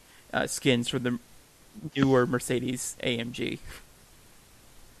skins for the newer Mercedes AMG.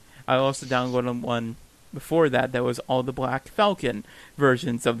 I also downloaded one before that was all the Black Falcon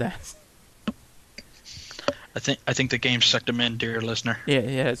versions of that. I think the game sucked him in, dear listener. Yeah,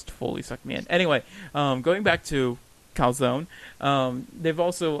 it's fully sucked me in. Anyway, going back to Calzone, they've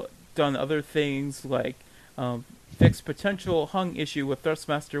also done other things like fix potential hung issue with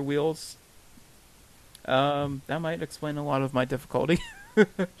Thrustmaster wheels. That might explain a lot of my difficulty.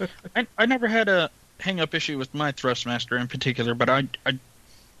 I never had a hang-up issue with my Thrustmaster in particular, but I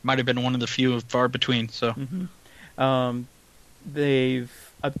might have been one of the few far between. So they've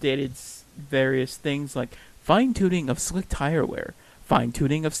updated various things like fine-tuning of slick tire wear,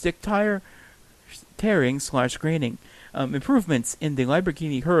 fine-tuning of stick tire tearing/graining, improvements in the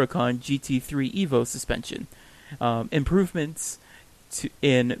Lamborghini Huracan GT3 Evo suspension, improvements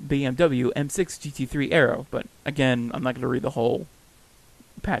in BMW M6 GT3 Aero. But again, I'm not going to read the whole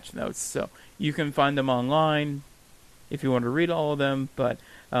patch notes, so you can find them online if you want to read all of them, but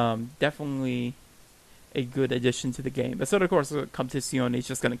definitely a good addition to the game. But so, of course, Competizione is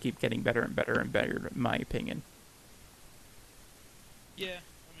just going to keep getting better and better and better, in my opinion. Yeah,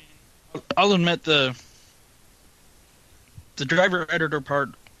 I mean, I'll admit the driver editor part,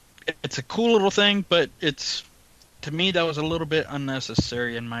 it's a cool little thing, but to me, that was a little bit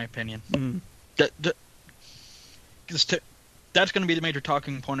unnecessary, in my opinion. That's going to be the major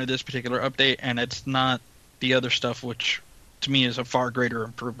talking point of this particular update, and it's not the other stuff, which to me is a far greater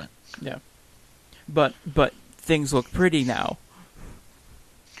improvement. Yeah. But things look pretty now.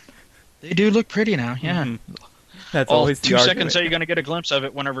 They do look pretty now, yeah. Mm-hmm. That's always the 2 argument. seconds, so you're going to get a glimpse of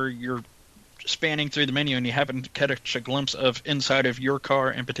it whenever you're spanning through the menu and you happen to catch a glimpse of inside of your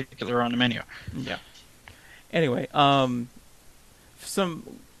car in particular on the menu. Yeah. Anyway, some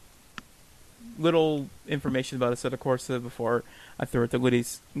little information about Assetto Corsa before I throw it to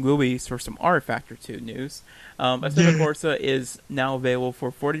Luis for some R Factor 2 news. Assetto Corsa is now available for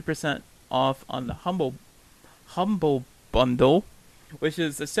 40% off on the Humble Bundle, which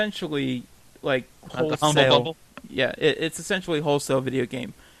is essentially like The Humble wholesale. Bubble? Yeah, it's essentially wholesale video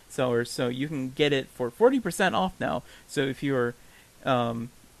game sellers. So you can get it for 40% off now. So if you're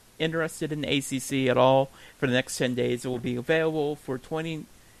interested in ACC at all for the next 10 days, it will be available for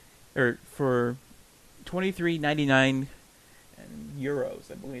 €23.99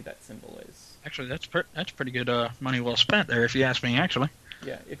 euros. I believe that symbol is. Actually, that's pretty good money well spent there, if you ask me. Actually,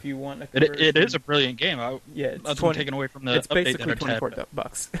 Yeah, if you want a it is a brilliant game. it's nothing taken away from the it's update basically that it had. $24.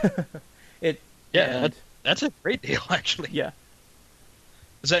 Yeah, and- that's a great deal, actually. yeah.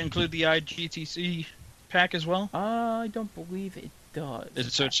 Does that include the IGTC pack as well? I don't believe it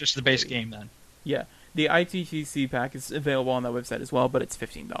does. So it's just the base game then. Yeah, the ITGC pack is available on that website as well, but it's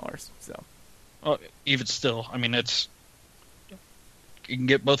 $15. So, Oh, even still, I mean, you can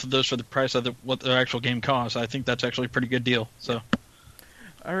get both of those for the price of what the actual game costs. I think that's actually a pretty good deal. So,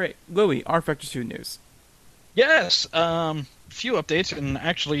 all right, Louis, R Factor 2 news. yes, few updates, and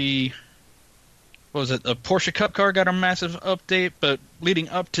actually, what was it? The Porsche Cup car got a massive update, but leading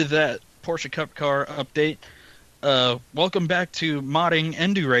up to that Porsche Cup car update, welcome back to modding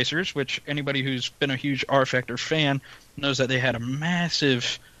Enduro Racers, which anybody who's been a huge R Factor fan knows that they had a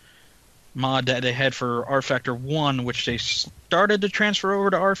massive mod that they had for R Factor 1, which they started to transfer over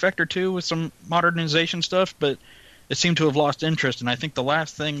to R Factor 2 with some modernization stuff, but it seemed to have lost interest. And I think the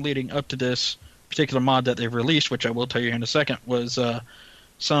last thing leading up to this particular mod that they released, which I will tell you in a second, was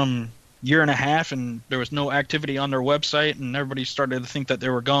some year and a half, and there was no activity on their website, and everybody started to think that they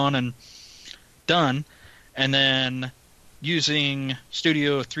were gone and done. And then using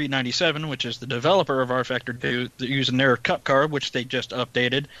Studio 397, which is the developer of R Factor 2, using their Cup car, which they just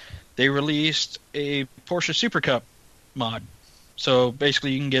updated, they released a Porsche Super Cup mod. So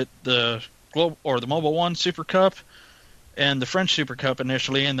basically, you can get the Mobile One Super Cup and the French Super Cup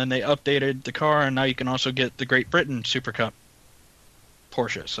initially, and then they updated the car, and now you can also get the Great Britain Super Cup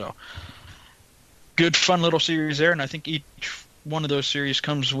Porsche. So good, fun little series there, and I think each one of those series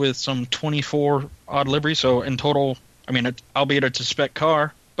comes with some 24 odd liveries. So in total, I mean, albeit it's a spec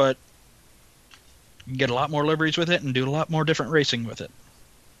car, but you can get a lot more liveries with it and do a lot more different racing with it.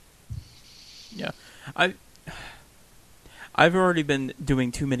 Yeah, I've already been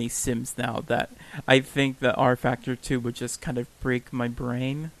doing too many sims now that I think that R Factor 2 would just kind of break my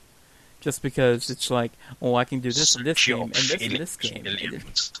brain, just because it's like, oh, I can do this in this game and this in this game.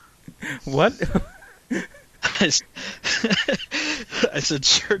 What? I said,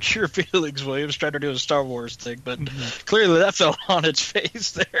 search your feelings, Williams, trying to do a Star Wars thing, but clearly that fell on its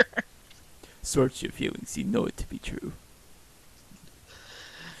face there. Search your feelings, you know it to be true.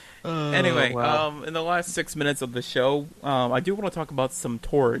 Anyway, wow. In the last 6 minutes of the show, I do want to talk about some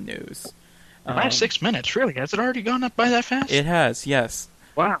TORA news. The last 6 minutes, really? Has it already gone up by that fast? It has, yes.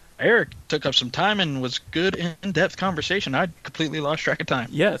 Wow. Eric took up some time and was good in-depth conversation. I completely lost track of time.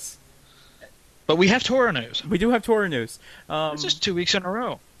 Yes. But we have TORA news. We do have TORA news. This is 2 weeks in a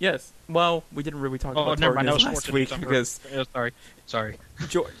row. Yes. Well, we didn't really talk about never TORA mind. news last week because... Sorry.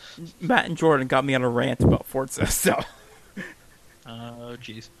 Matt and Jordan got me on a rant about Forza, so... Oh,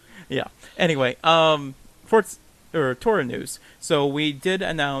 jeez. Yeah. Anyway, TORA news. So we did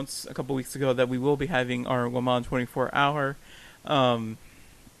announce a couple weeks ago that we will be having our Le Mans 24-hour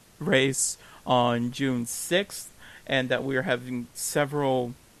race on June 6th, and that we are having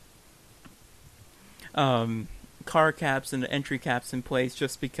several car caps and entry caps in place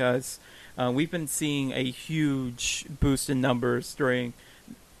just because we've been seeing a huge boost in numbers during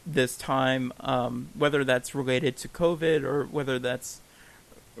this time, whether that's related to COVID or whether that's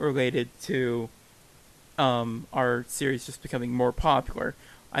related to our series just becoming more popular.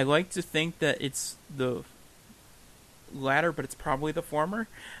 I like to think that it's the latter, but it's probably the former.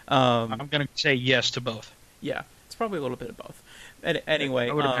 I'm going to say yes to both. Yeah, it's probably a little bit of both. Anyway,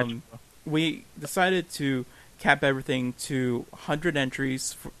 so. We decided to cap everything to 100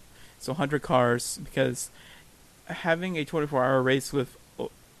 entries, so 100 cars, because having a 24-hour race with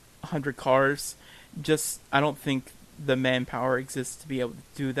 100 cars, I don't think the manpower exists to be able to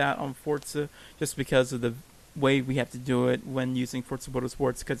do that on Forza, just because of the way we have to do it when using Forza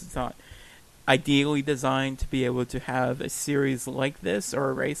Motorsports, because it's not ideally designed to be able to have a series like this or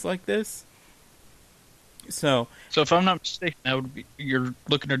a race like this. So if I'm not mistaken, you're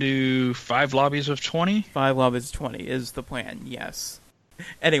looking to do 5 lobbies of 20? 5 lobbies of 20 is the plan, yes.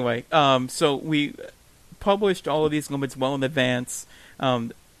 Anyway, so we published all of these limits well in advance.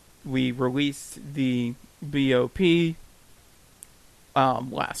 We released the BOP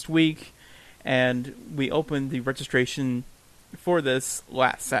last week, and we opened the registration for this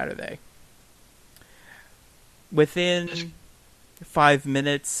last Saturday. Within 5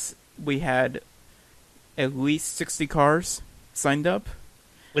 minutes, we had at least 60 cars signed up,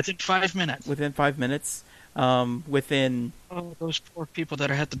 Within 5 minutes. Within 5 minutes. Within... Oh, those poor people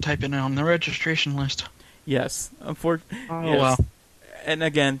that I had to type in on the registration list. Yes. Unfortunately. Oh, yes. wow. And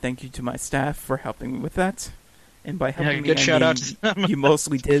again, thank you to my staff for helping me with that. And by helping me, good I shout mean, out to them. you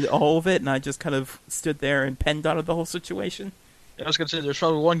mostly did all of it, and I just kind of stood there and penned out of the whole situation. I was going to say, there's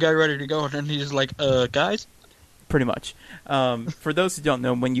probably one guy ready to go, and then he's like, guys? Pretty much. For those who don't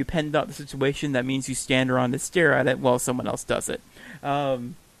know, when you penned out the situation, that means you stand around and stare at it while someone else does it.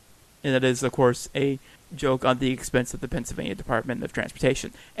 And that is, of course, a joke on the expense of the Pennsylvania Department of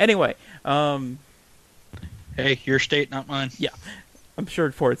Transportation. Anyway. Hey, your state, not mine. Yeah. I'm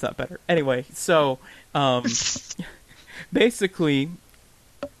sure Ford's not better. Anyway, so... basically,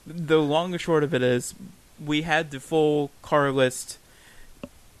 the long and short of it is, we had the full car list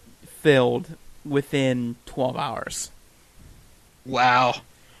filled within 12 hours. Wow.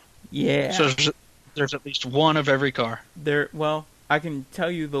 Yeah. So there's at least one of every car. Well, I can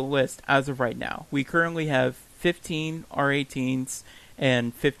tell you the list as of right now. We currently have 15 R18s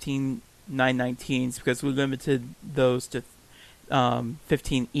and 15 919s because we limited those to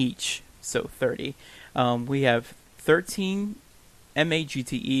 15 each, so 30. We have 13 MA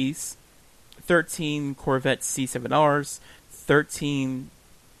GTEs, 13 Corvette C7Rs, 13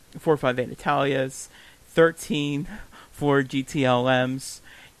 458 Italias, 13 Ford GTLMs,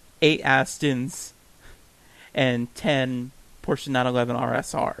 8 Astons, and 10 Porsche 911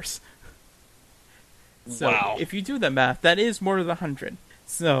 RSRs. So wow. If you do the math, that is more than 100.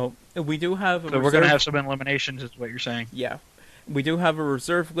 So we do have So we're going to have some eliminations, is what you're saying. Yeah. We do have a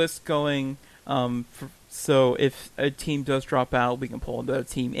reserve list going, so if a team does drop out, we can pull another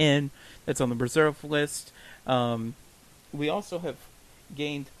team in that's on the reserve list. We also have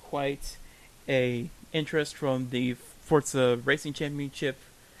gained quite a interest from the Forza Racing Championship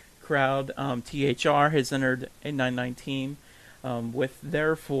crowd. THR has entered a 919 with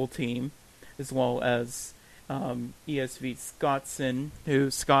their full team, as well as ESV Scottson,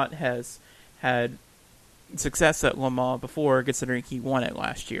 who Scott has had success at Le Mans before, considering he won it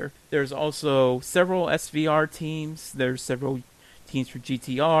last year. There's also several SVR teams. There's several teams for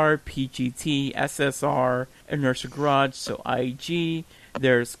GTR, PGT, SSR, Inertia Garage, so IG.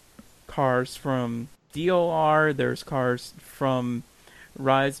 There's cars from DOR. There's cars from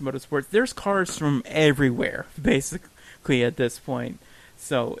Rise Motorsports. There's cars from everywhere, basically, at this point.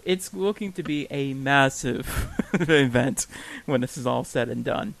 So it's looking to be a massive event when this is all said and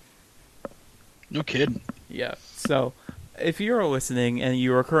done. No kidding. Yeah. So if you're listening and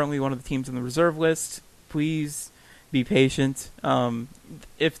you are currently one of the teams on the reserve list, please be patient.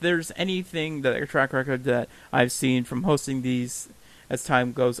 If there's anything that a track record that I've seen from hosting these as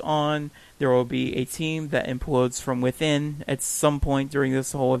time goes on, there will be a team that implodes from within at some point during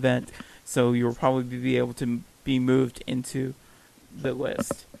this whole event. So you'll probably be able to be moved into the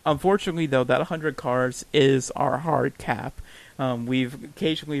list. Unfortunately, though, that 100 cars is our hard cap. We've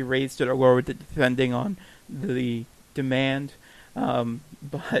occasionally raised it or lowered it depending on the demand,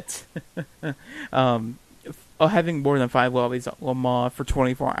 but having more than 5 lobbies at Le Mans for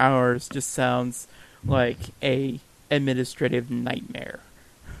 24 hours just sounds like a administrative nightmare.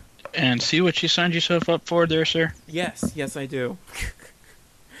 And see what you signed yourself up for there, sir? Yes, I do.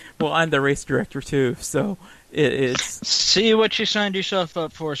 Well, I'm the race director too, so it's... See what you signed yourself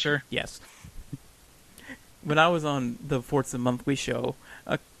up for, sir? Yes. When I was on the Forza Monthly show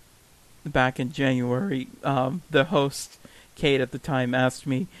back in January, the host, Kate, at the time asked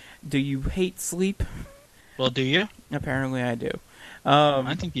me, "Do you hate sleep?" Well, do you? Apparently I do.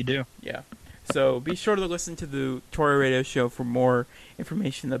 I think you do. Yeah. So be sure to listen to the TORA radio show for more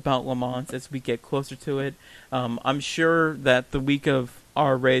information about Le Mans as we get closer to it. I'm sure that the week of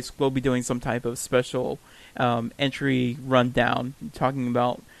our race we'll be doing some type of special entry rundown, talking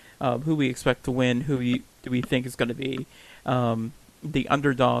about who we expect to win, who do we think is going to be the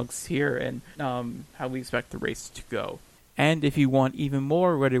underdogs here, and how we expect the race to go. And if you want even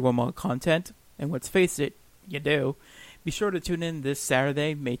more Radio Le Mans content, and let's face it, you do, be sure to tune in this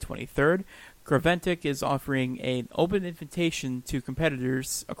Saturday, May 23rd. Graventic is offering an open invitation to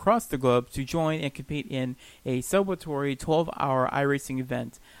competitors across the globe to join and compete in a celebratory 12-hour iRacing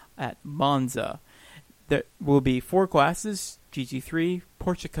event at Monza. There will be 4 classes: GT3,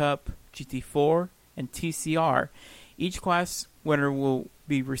 Porsche Cup, GT4, and TCR. Each class winner will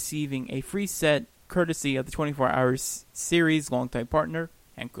be receiving a free set courtesy of the 24 Hours Series longtime partner,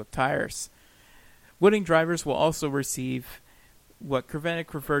 Hankook Tires. Winning drivers will also receive what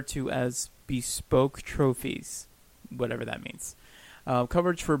Graventic referred to as bespoke trophies, whatever that means.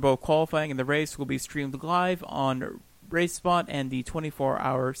 Coverage for both qualifying and the race will be streamed live on Race Spot and the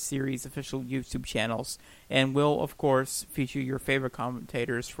 24-hour series official YouTube channels, and will, of course, feature your favorite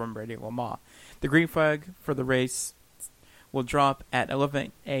commentators from Radio Le Mans. The green flag for the race will drop at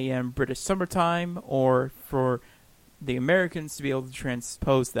 11 a.m. British Summer Time, or for the Americans to be able to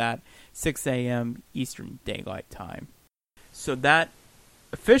transpose that, 6 a.m. Eastern Daylight Time. So that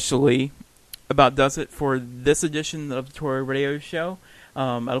officially about does it for this edition of the TORA Radio Show.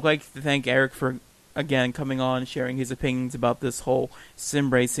 I'd like to thank Eric for, again, coming on and sharing his opinions about this whole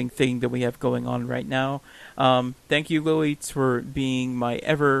sim racing thing that we have going on right now. Thank you, Lily, for being my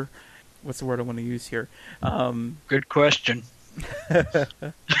ever... What's the word I want to use here? Good question.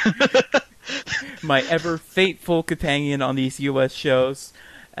 My ever faithful companion on these U.S. shows.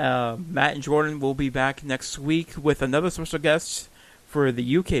 Matt and Jordan will be back next week with another special guest for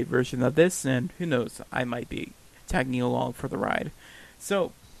the UK version of this, and who knows, I might be tagging along for the ride.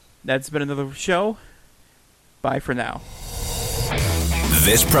 So, that's been another show. Bye for now.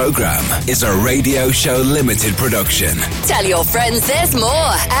 This program is a Radio Show Limited production. Tell your friends there's more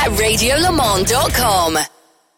at radiolemans.com.